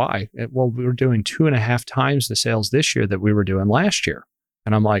really? Why?" "Well, we were doing 2.5 times the sales this year that we were doing last year."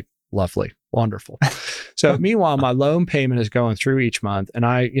 And I'm like, "Lovely. Wonderful." So meanwhile, my loan payment is going through each month. And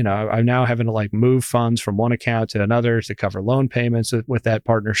I'm now having to like move funds from one account to another to cover loan payments with that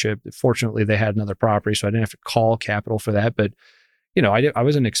partnership. Fortunately, they had another property, so I didn't have to call capital for that. But, I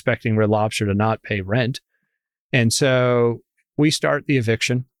wasn't expecting Red Lobster to not pay rent. And so we start the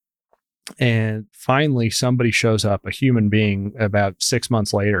eviction. And finally, somebody shows up, a human being, about 6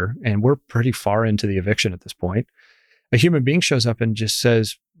 months later. And we're pretty far into the eviction at this point. A human being shows up and just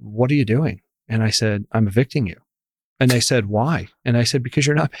says, "What are you doing?" And I said, "I'm evicting you." And they said, "Why?" And I said, "Because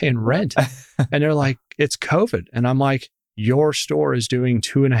you're not paying rent." And they're like, "It's COVID." And I'm like, "Your store is doing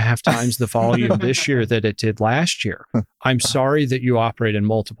 2.5 times the volume this year that it did last year. I'm sorry that you operate in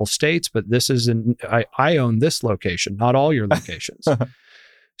multiple states, but I own this location, not all your locations."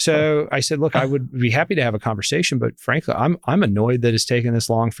 So I said, "Look, I would be happy to have a conversation, but frankly, I'm annoyed that it's taken this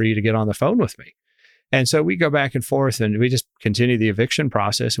long for you to get on the phone with me." And so we go back and forth and we just continue the eviction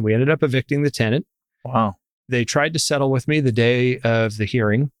process and we ended up evicting the tenant. Wow. They tried to settle with me the day of the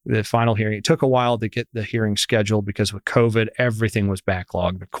hearing, the final hearing. It took a while to get the hearing scheduled because with COVID, everything was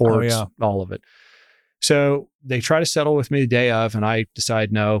backlogged, the courts, all of it. So they try to settle with me the day of, and I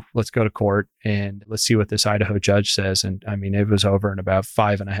decide, no, let's go to court and let's see what this Idaho judge says. And I mean, it was over in about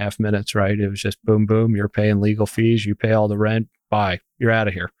 5.5 minutes, right? It was just boom, boom. You're paying legal fees. You pay all the rent. Bye. You're out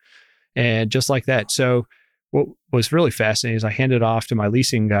of here. And just like that. So what was really fascinating is I handed it off to my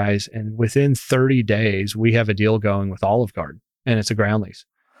leasing guys, and within 30 days, we have a deal going with Olive Garden, and it's a ground lease.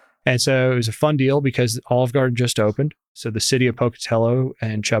 And so it was a fun deal because Olive Garden just opened. So the city of Pocatello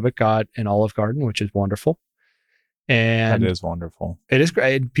and Chubbuck got an Olive Garden, which is wonderful. And that is wonderful. It is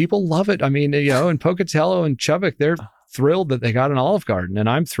great. People love it. I mean, in Pocatello and Chubbuck, they're thrilled that they got an Olive Garden, and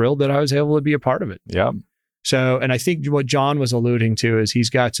I'm thrilled that I was able to be a part of it. Yeah. So, and I think what John was alluding to is he's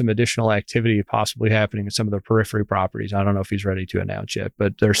got some additional activity possibly happening in some of the periphery properties. I don't know if he's ready to announce yet,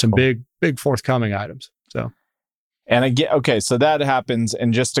 but there's some big forthcoming items. So, and again, okay, so that happens,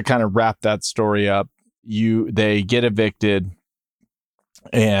 and just to kind of wrap that story up, they get evicted,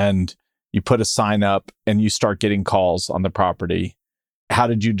 and you put a sign up, and you start getting calls on the property. How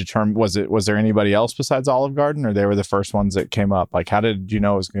did you determine, was there anybody else besides Olive Garden, or they were the first ones that came up? Like, how did you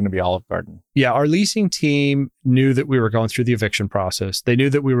know it was going to be Olive Garden? Yeah, our leasing team knew that we were going through the eviction process. They knew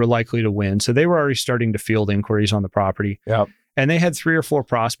that we were likely to win. So they were already starting to field inquiries on the property. Yep. And they had 3 or 4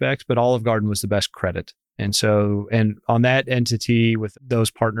 prospects, but Olive Garden was the best credit. And so, and on that entity with those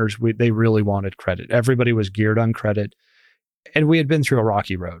partners, they really wanted credit. Everybody was geared on credit. And we had been through a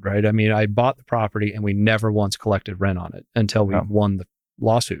rocky road, right? I mean, I bought the property and we never once collected rent on it until we won the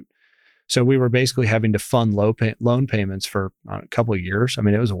lawsuit. So we were basically having to fund loan payments for a couple of years. I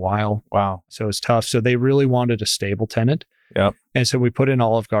mean, it was a while. Wow. So it's tough. So they really wanted a stable tenant. Yep. And so we put in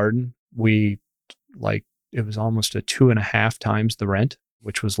Olive Garden. It was almost a 2.5 times the rent,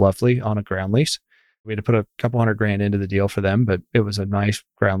 which was lovely on a ground lease. We had to put a couple $100,000 into the deal for them, but it was a nice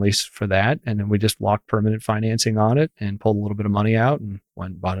ground lease for that. And then we just locked permanent financing on it and pulled a little bit of money out and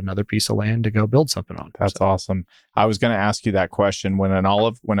went and bought another piece of land to go build something on. That's awesome. I was going to ask you that question. When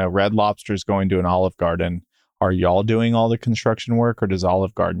a Red Lobster is going to an Olive Garden, are y'all doing all the construction work, or does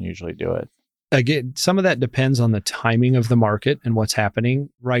Olive Garden usually do it? Again, some of that depends on the timing of the market and what's happening.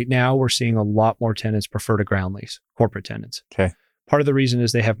 Right now, we're seeing a lot more tenants prefer to ground lease, corporate tenants. Okay. Part of the reason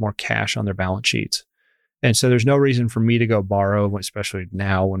is they have more cash on their balance sheets. And so there's no reason for me to go borrow, especially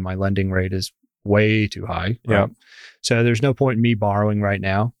now when my lending rate is way too high. Right? Yeah. So there's no point in me borrowing right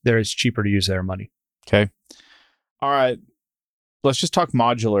now. It's cheaper to use their money. Okay. All right. Let's just talk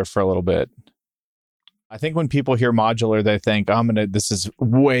modular for a little bit. I think when people hear modular, they think, this is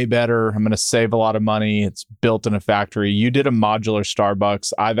way better. I'm going to save a lot of money. It's built in a factory. You did a modular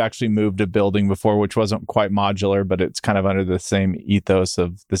Starbucks. I've actually moved a building before, which wasn't quite modular, but it's kind of under the same ethos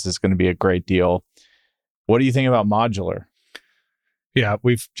of this is going to be a great deal. What do you think about modular? Yeah,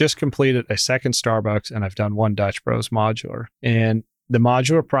 we've just completed a second Starbucks and I've done one Dutch Bros modular. And the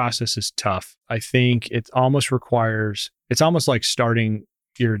modular process is tough. I think it's almost like starting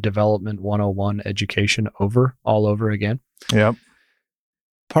your development 101 education all over again. Yep.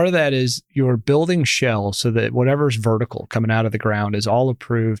 Part of that is you're building shells so that whatever's vertical coming out of the ground is all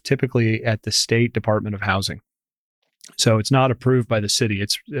approved typically at the State Department of Housing. So it's not approved by the city,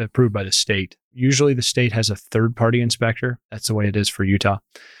 it's approved by the state. Usually the state has a third-party inspector. That's the way it is for Utah.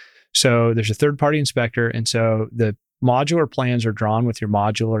 So there's a third-party inspector. And so the modular plans are drawn with your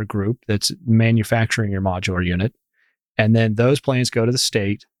modular group that's manufacturing your modular unit. And then those plans go to the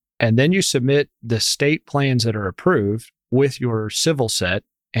state. And then you submit the state plans that are approved with your civil set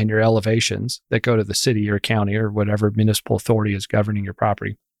and your elevations that go to the city or county or whatever municipal authority is governing your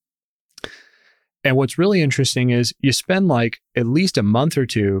property. And what's really interesting is you spend like at least a month or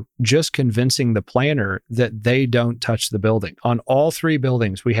two just convincing the planner that they don't touch the building. On all 3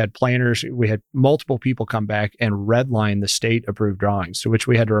 buildings, we had planners, we had multiple people come back and redline the state approved drawings, to which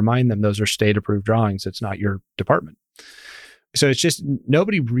we had to remind them those are state approved drawings. It's not your department. So it's just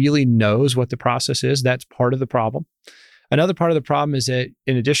nobody really knows what the process is. That's part of the problem. Another part of the problem is that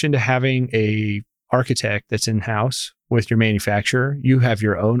in addition to having a architect that's in-house with your manufacturer, you have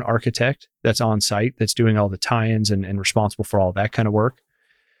your own architect that's on site that's doing all the tie-ins and responsible for all that kind of work.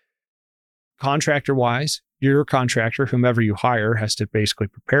 Contractor-wise, your contractor, whomever you hire, has to basically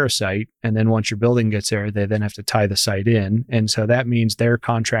prepare a site. And then once your building gets there, they then have to tie the site in. And so that means their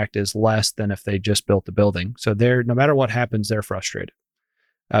contract is less than if they just built the building. So no matter what happens, they're frustrated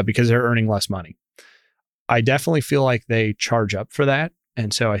because they're earning less money. I definitely feel like they charge up for that.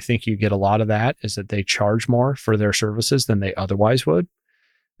 And so I think you get a lot of that is that they charge more for their services than they otherwise would,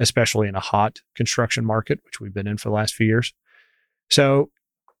 especially in a hot construction market, which we've been in for the last few years. So,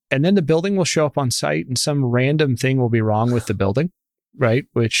 and then the building will show up on site and some random thing will be wrong with the building, right?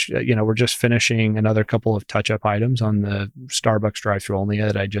 Which, we're just finishing another couple of touch-up items on the Starbucks drive-thru only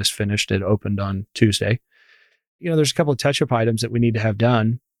that I just finished. It opened on Tuesday. There's a couple of touch-up items that we need to have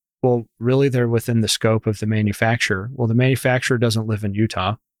done. Well, really, they're within the scope of the manufacturer. Well, the manufacturer doesn't live in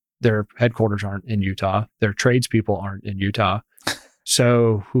Utah. Their headquarters aren't in Utah. Their tradespeople aren't in Utah.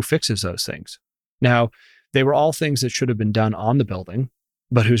 So who fixes those things? Now, they were all things that should have been done on the building,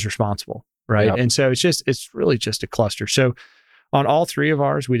 but who's responsible, right? Yep. And so it's really just a cluster. So on all 3 of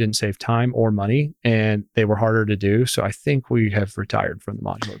ours, we didn't save time or money, and they were harder to do. So I think we have retired from the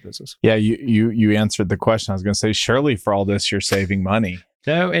modular business. Yeah, you answered the question. I was going to say, surely for all this, you're saving money.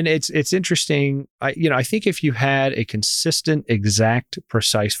 No, and it's interesting. I think if you had a consistent, exact,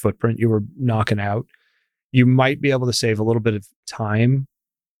 precise footprint you were knocking out, you might be able to save a little bit of time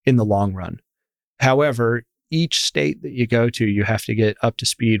in the long run. However, each state that you go to, you have to get up to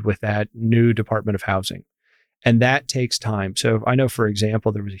speed with that new Department of Housing. And that takes time. So I know, for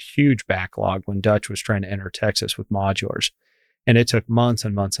example, there was a huge backlog when Dutch was trying to enter Texas with modulars. And it took months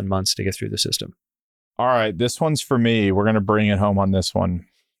and months and months to get through the system. All right, this one's for me. We're going to bring it home on this one.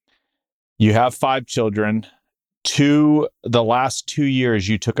 You have 5 children. The last 2 years,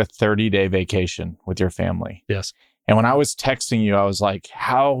 you took a 30-day vacation with your family. Yes. And when I was texting you, I was like,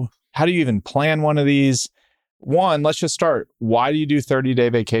 how do you even plan one of these? One, let's just start. Why do you do 30-day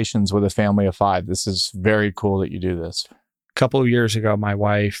vacations with a family of 5? This is very cool that you do this. A couple of years ago, my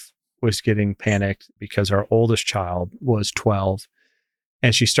wife was getting panicked because our oldest child was 12.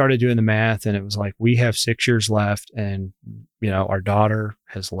 And she started doing the math and it was like, we have 6 years left and, our daughter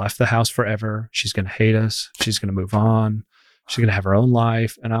has left the house forever. She's going to hate us. She's going to move on. She's going to have her own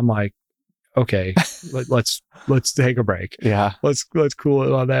life. And I'm like, okay, let's take a break. Yeah. Let's cool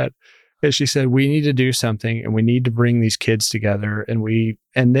it on that. And she said, we need to do something and we need to bring these kids together.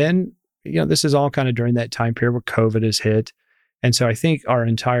 And then, this is all kind of during that time period where COVID has hit. And so I think our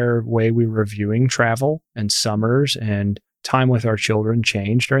entire way we were viewing travel and summers and time with our children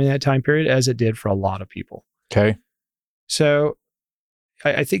changed during that time period, as it did for a lot of people. Okay. So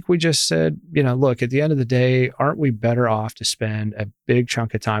I think we just said, look, at the end of the day, aren't we better off to spend a big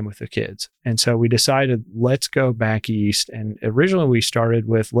chunk of time with the kids? And so we decided, let's go back east. And originally we started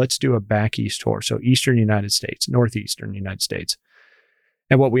with, let's do a back east tour. So Eastern United States, Northeastern United States.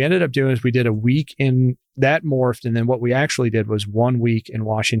 And what we ended up doing is we did a week in that morphed. And then what we actually did was 1 week in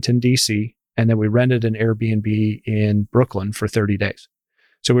Washington, D.C., and then we rented an Airbnb in Brooklyn for 30 days.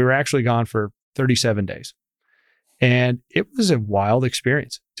 So we were actually gone for 37 days. And it was a wild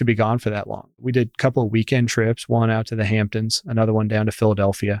experience to be gone for that long. We did a couple of weekend trips, one out to the Hamptons, another one down to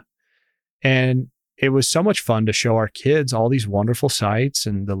Philadelphia. And it was so much fun to show our kids all these wonderful sights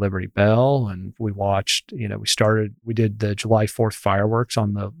and the Liberty Bell. And we watched, we did the July 4th fireworks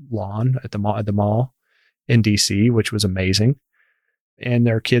on the lawn at the mall in DC, which was amazing. and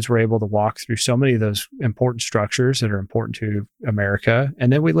their kids were able to walk through so many of those important structures that are important to America.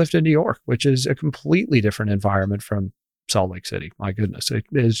 And then we lived in New York, which is a completely different environment from Salt Lake City. My goodness, it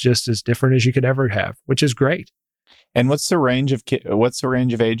is just as different as you could ever have, which is great. And what's the range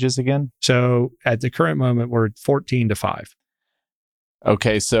of ages again? So at the current moment, we're 14 to 5.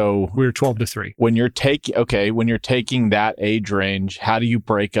 Okay, so We're 12 to 3. when you're taking that age range, how do you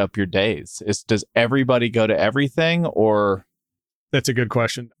break up your days? Does everybody go to everything, or? That's a good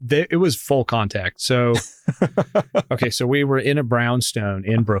question. It was full contact. So, okay, so we were in a brownstone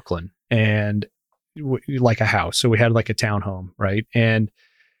in Brooklyn, and like a house. So we had like a townhome, right? And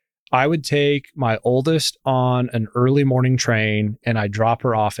I would take my oldest on an early morning train, and I drop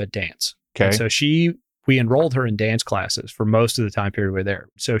her off at dance. Okay. And so we enrolled her in dance classes for most of the time period we were there.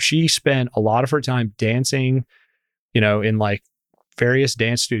 So she spent a lot of her time dancing, in like various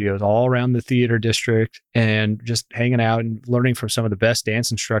dance studios all around the theater district, and just hanging out and learning from some of the best dance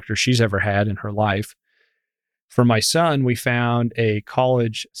instructors she's ever had in her life. For my son, we found a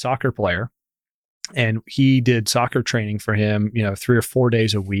college soccer player, and he did soccer training for him, 3 or 4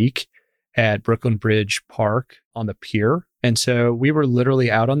 days a week at Brooklyn Bridge Park on the pier. And so we were literally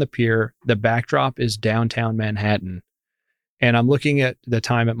out on the pier. The backdrop is downtown Manhattan. And I'm looking at the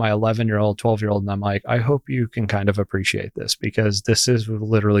time at my 11-year-old, 12-year-old, and I'm like, I hope you can kind of appreciate this, because this is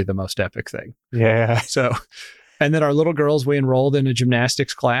literally the most epic thing. Yeah. So, and then our little girls, we enrolled in a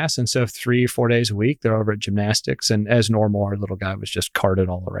gymnastics class. And so 3 or 4 days a week, they're over at gymnastics. And as normal, our little guy was just carted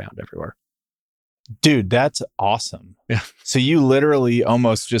all around everywhere. Dude, that's awesome. Yeah. So you literally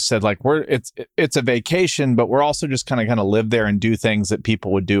almost just said like, it's a vacation, but we're also just kind of live there and do things that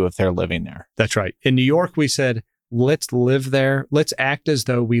people would do if they're living there. That's right. In New York, we said, let's live there. Let's act as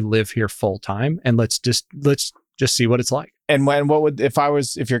though we live here full time, and let's just see what it's like. And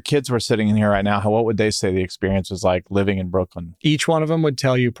if your kids were sitting in here right now, what would they say the experience was like living in Brooklyn? Each one of them would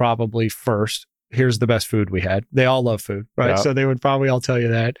tell you probably first, here's the best food we had. They all love food, right? Yeah. So they would probably all tell you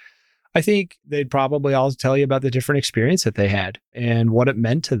that. I think they'd probably all tell you about the different experience that they had and what it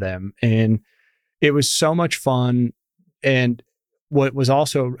meant to them. And it was so much fun. And what was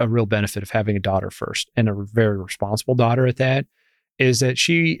also a real benefit of having a daughter first, and a very responsible daughter at that, is that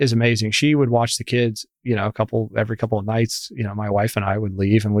she is amazing. She would watch the kids, every couple of nights. My wife and I would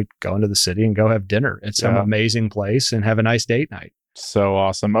leave, and we'd go into the city and go have dinner at some amazing place and have a nice date night. So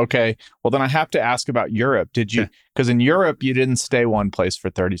awesome. Okay. Well, then I have to ask about Europe. Did you, because in Europe, you didn't stay one place for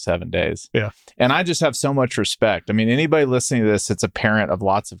 37 days. Yeah. And I just have so much respect. I mean, anybody listening to this, it's a parent of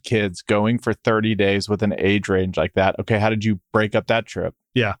lots of kids going for 30 days with an age range like that. Okay. How did you break up that trip?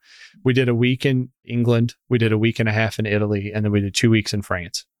 Yeah. We did a week in England. We did a week and a half in Italy. And then we did 2 weeks in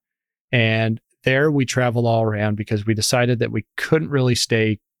France. And there we traveled all around because we decided that we couldn't really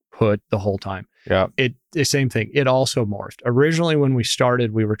stay put the whole time. Yeah. The same thing. It also morphed. Originally, when we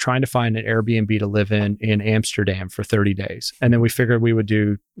started, we were trying to find an Airbnb to live in Amsterdam for 30 days. And then we figured we would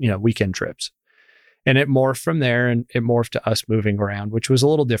do, weekend trips. And it morphed from there, and it morphed to us moving around, which was a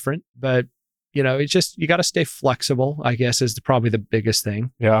little different. But, it's just, you got to stay flexible, I guess, is probably the biggest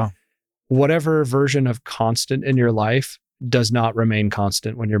thing. Yeah. Whatever version of constant in your life does not remain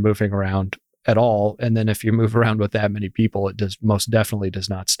constant when you're moving around at all. And then if you move around with that many people, it most definitely does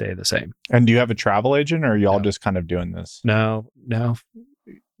not stay the same. And do you have a travel agent, or are you all just kind of doing this? No,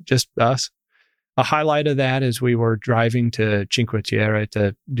 just us. A highlight of that is we were driving to Cinque Terre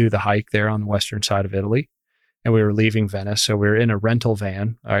to do the hike there on the western side of Italy. And we were leaving Venice. So we were in a rental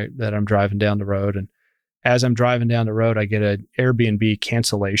van, that I'm driving down the road. And as I'm driving down the road, I get an Airbnb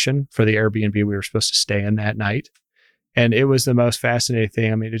cancellation for the Airbnb we were supposed to stay in that night. And it was the most fascinating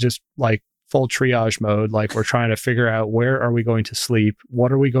thing. I mean, it's just like full triage mode. Like, we're trying to figure out, where are we going to sleep?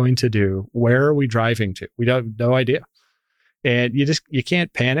 What are we going to do? Where are we driving to? We don't, no idea. And you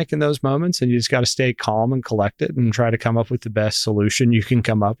can't panic in those moments, and you just got to stay calm and collected and try to come up with the best solution you can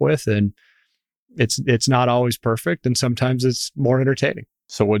come up with. And it's not always perfect, and sometimes it's more entertaining.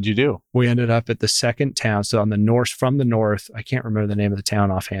 So what'd you do? We ended up at the second town. So from the north, I can't remember the name of the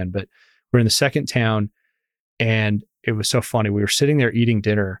town offhand, but we're in the second town, and it was so funny. We were sitting there eating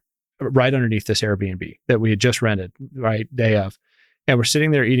dinner right underneath this Airbnb that we had just rented, right, day of. And we're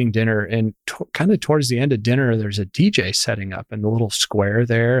sitting there eating dinner, and kind of towards the end of dinner, there's a DJ setting up in the little square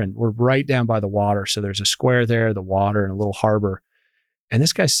there. And we're right down by the water. So there's a square there, the water, and a little harbor. And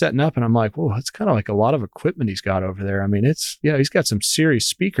this guy's setting up, and I'm like, whoa, it's kind of like a lot of equipment he's got over there. I mean, he's got some serious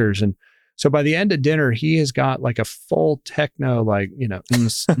speakers. And so by the end of dinner, he has got like a full techno, like,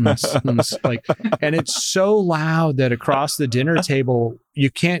 like, and it's so loud that across the dinner table,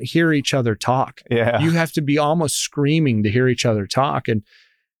 you can't hear each other talk. Yeah. You have to be almost screaming to hear each other talk. And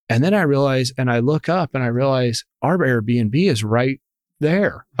then I realize, and I look up and I realize our Airbnb is right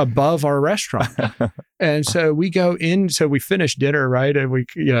there above our restaurant. And so we go in, so we finish dinner, right? And we,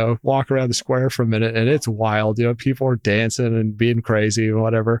 walk around the square for a minute, and it's wild. People are dancing and being crazy and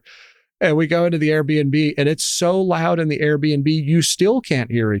whatever. And we go into the Airbnb, and it's so loud in the Airbnb, you still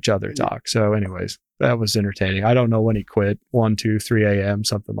can't hear each other talk. So anyways, that was entertaining. I don't know when he quit, 1, 2, 3 a.m.,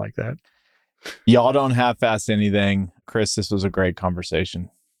 something like that. Y'all don't half-ass anything. Chris, this was a great conversation.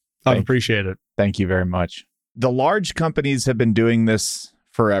 I appreciate it. Thank you very much. The large companies have been doing this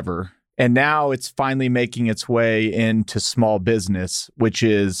forever, and now it's finally making its way into small business, which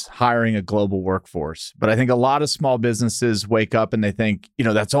is hiring a global workforce. But I think a lot of small businesses wake up and they think,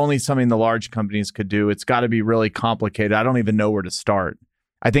 that's only something the large companies could do. It's got to be really complicated. I don't even know where to start.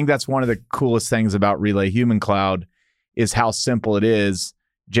 I think that's one of the coolest things about Relay Human Cloud is how simple it is.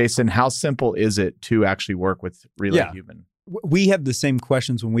 Jason, how simple is it to actually work with Relay Human? We have the same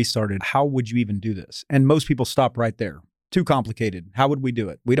questions when we started. How would you even do this? And most people stop right there. Too complicated. How would we do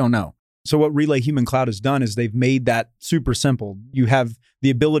it? We don't know. So what Relay Human Cloud has done is they've made that super simple. You have the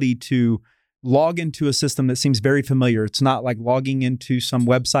ability to log into a system that seems very familiar. It's not like logging into some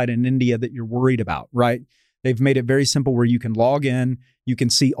website in India that you're worried about, right? They've made it very simple where you can log in, you can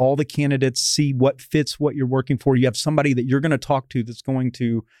see all the candidates, see what fits what you're working for. You have somebody that you're going to talk to that's going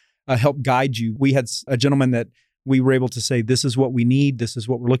to help guide you. We had a gentleman that we were able to say, this is what we need, this is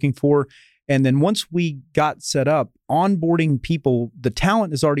what we're looking for. And then once we got set up, onboarding people, the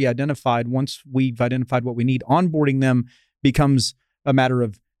talent is already identified. Once we've identified what we need, onboarding them becomes a matter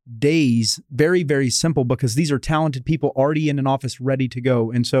of days. Very, very simple, because these are talented people already in an office ready to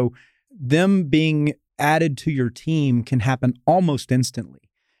go. And so them being added to your team can happen almost instantly.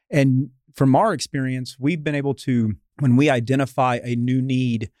 And from our experience, we've been able to, when we identify a new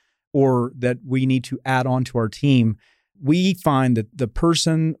need or that we need to add on to our team, we find that the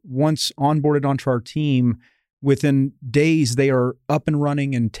person, once onboarded onto our team, within days, they are up and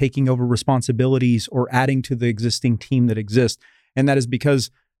running and taking over responsibilities or adding to the existing team that exists. And that is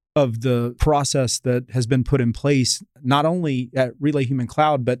because of the process that has been put in place, not only at Relay Human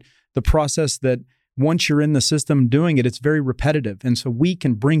Cloud, but the process that once you're in the system doing it, it's very repetitive. And so we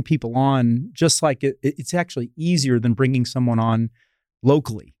can bring people on just like it's actually easier than bringing someone on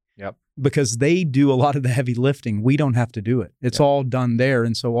locally. Yep. Because they do a lot of the heavy lifting. We don't have to do it. It's all done there.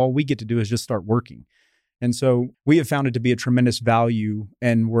 And so all we get to do is just start working. And so we have found it to be a tremendous value.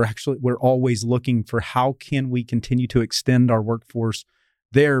 And we're always looking for how can we continue to extend our workforce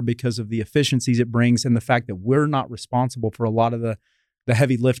there because of the efficiencies it brings and the fact that we're not responsible for a lot of the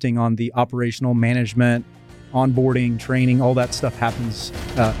heavy lifting on the operational management, onboarding, training, all that stuff happens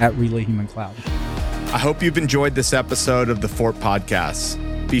at Relay Human Cloud. I hope you've enjoyed this episode of the Fort Podcasts.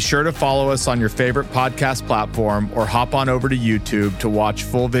 Be sure to follow us on your favorite podcast platform or hop on over to YouTube to watch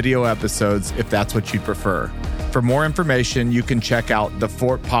full video episodes if that's what you'd prefer. For more information, you can check out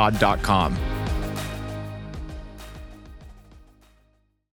thefortpod.com.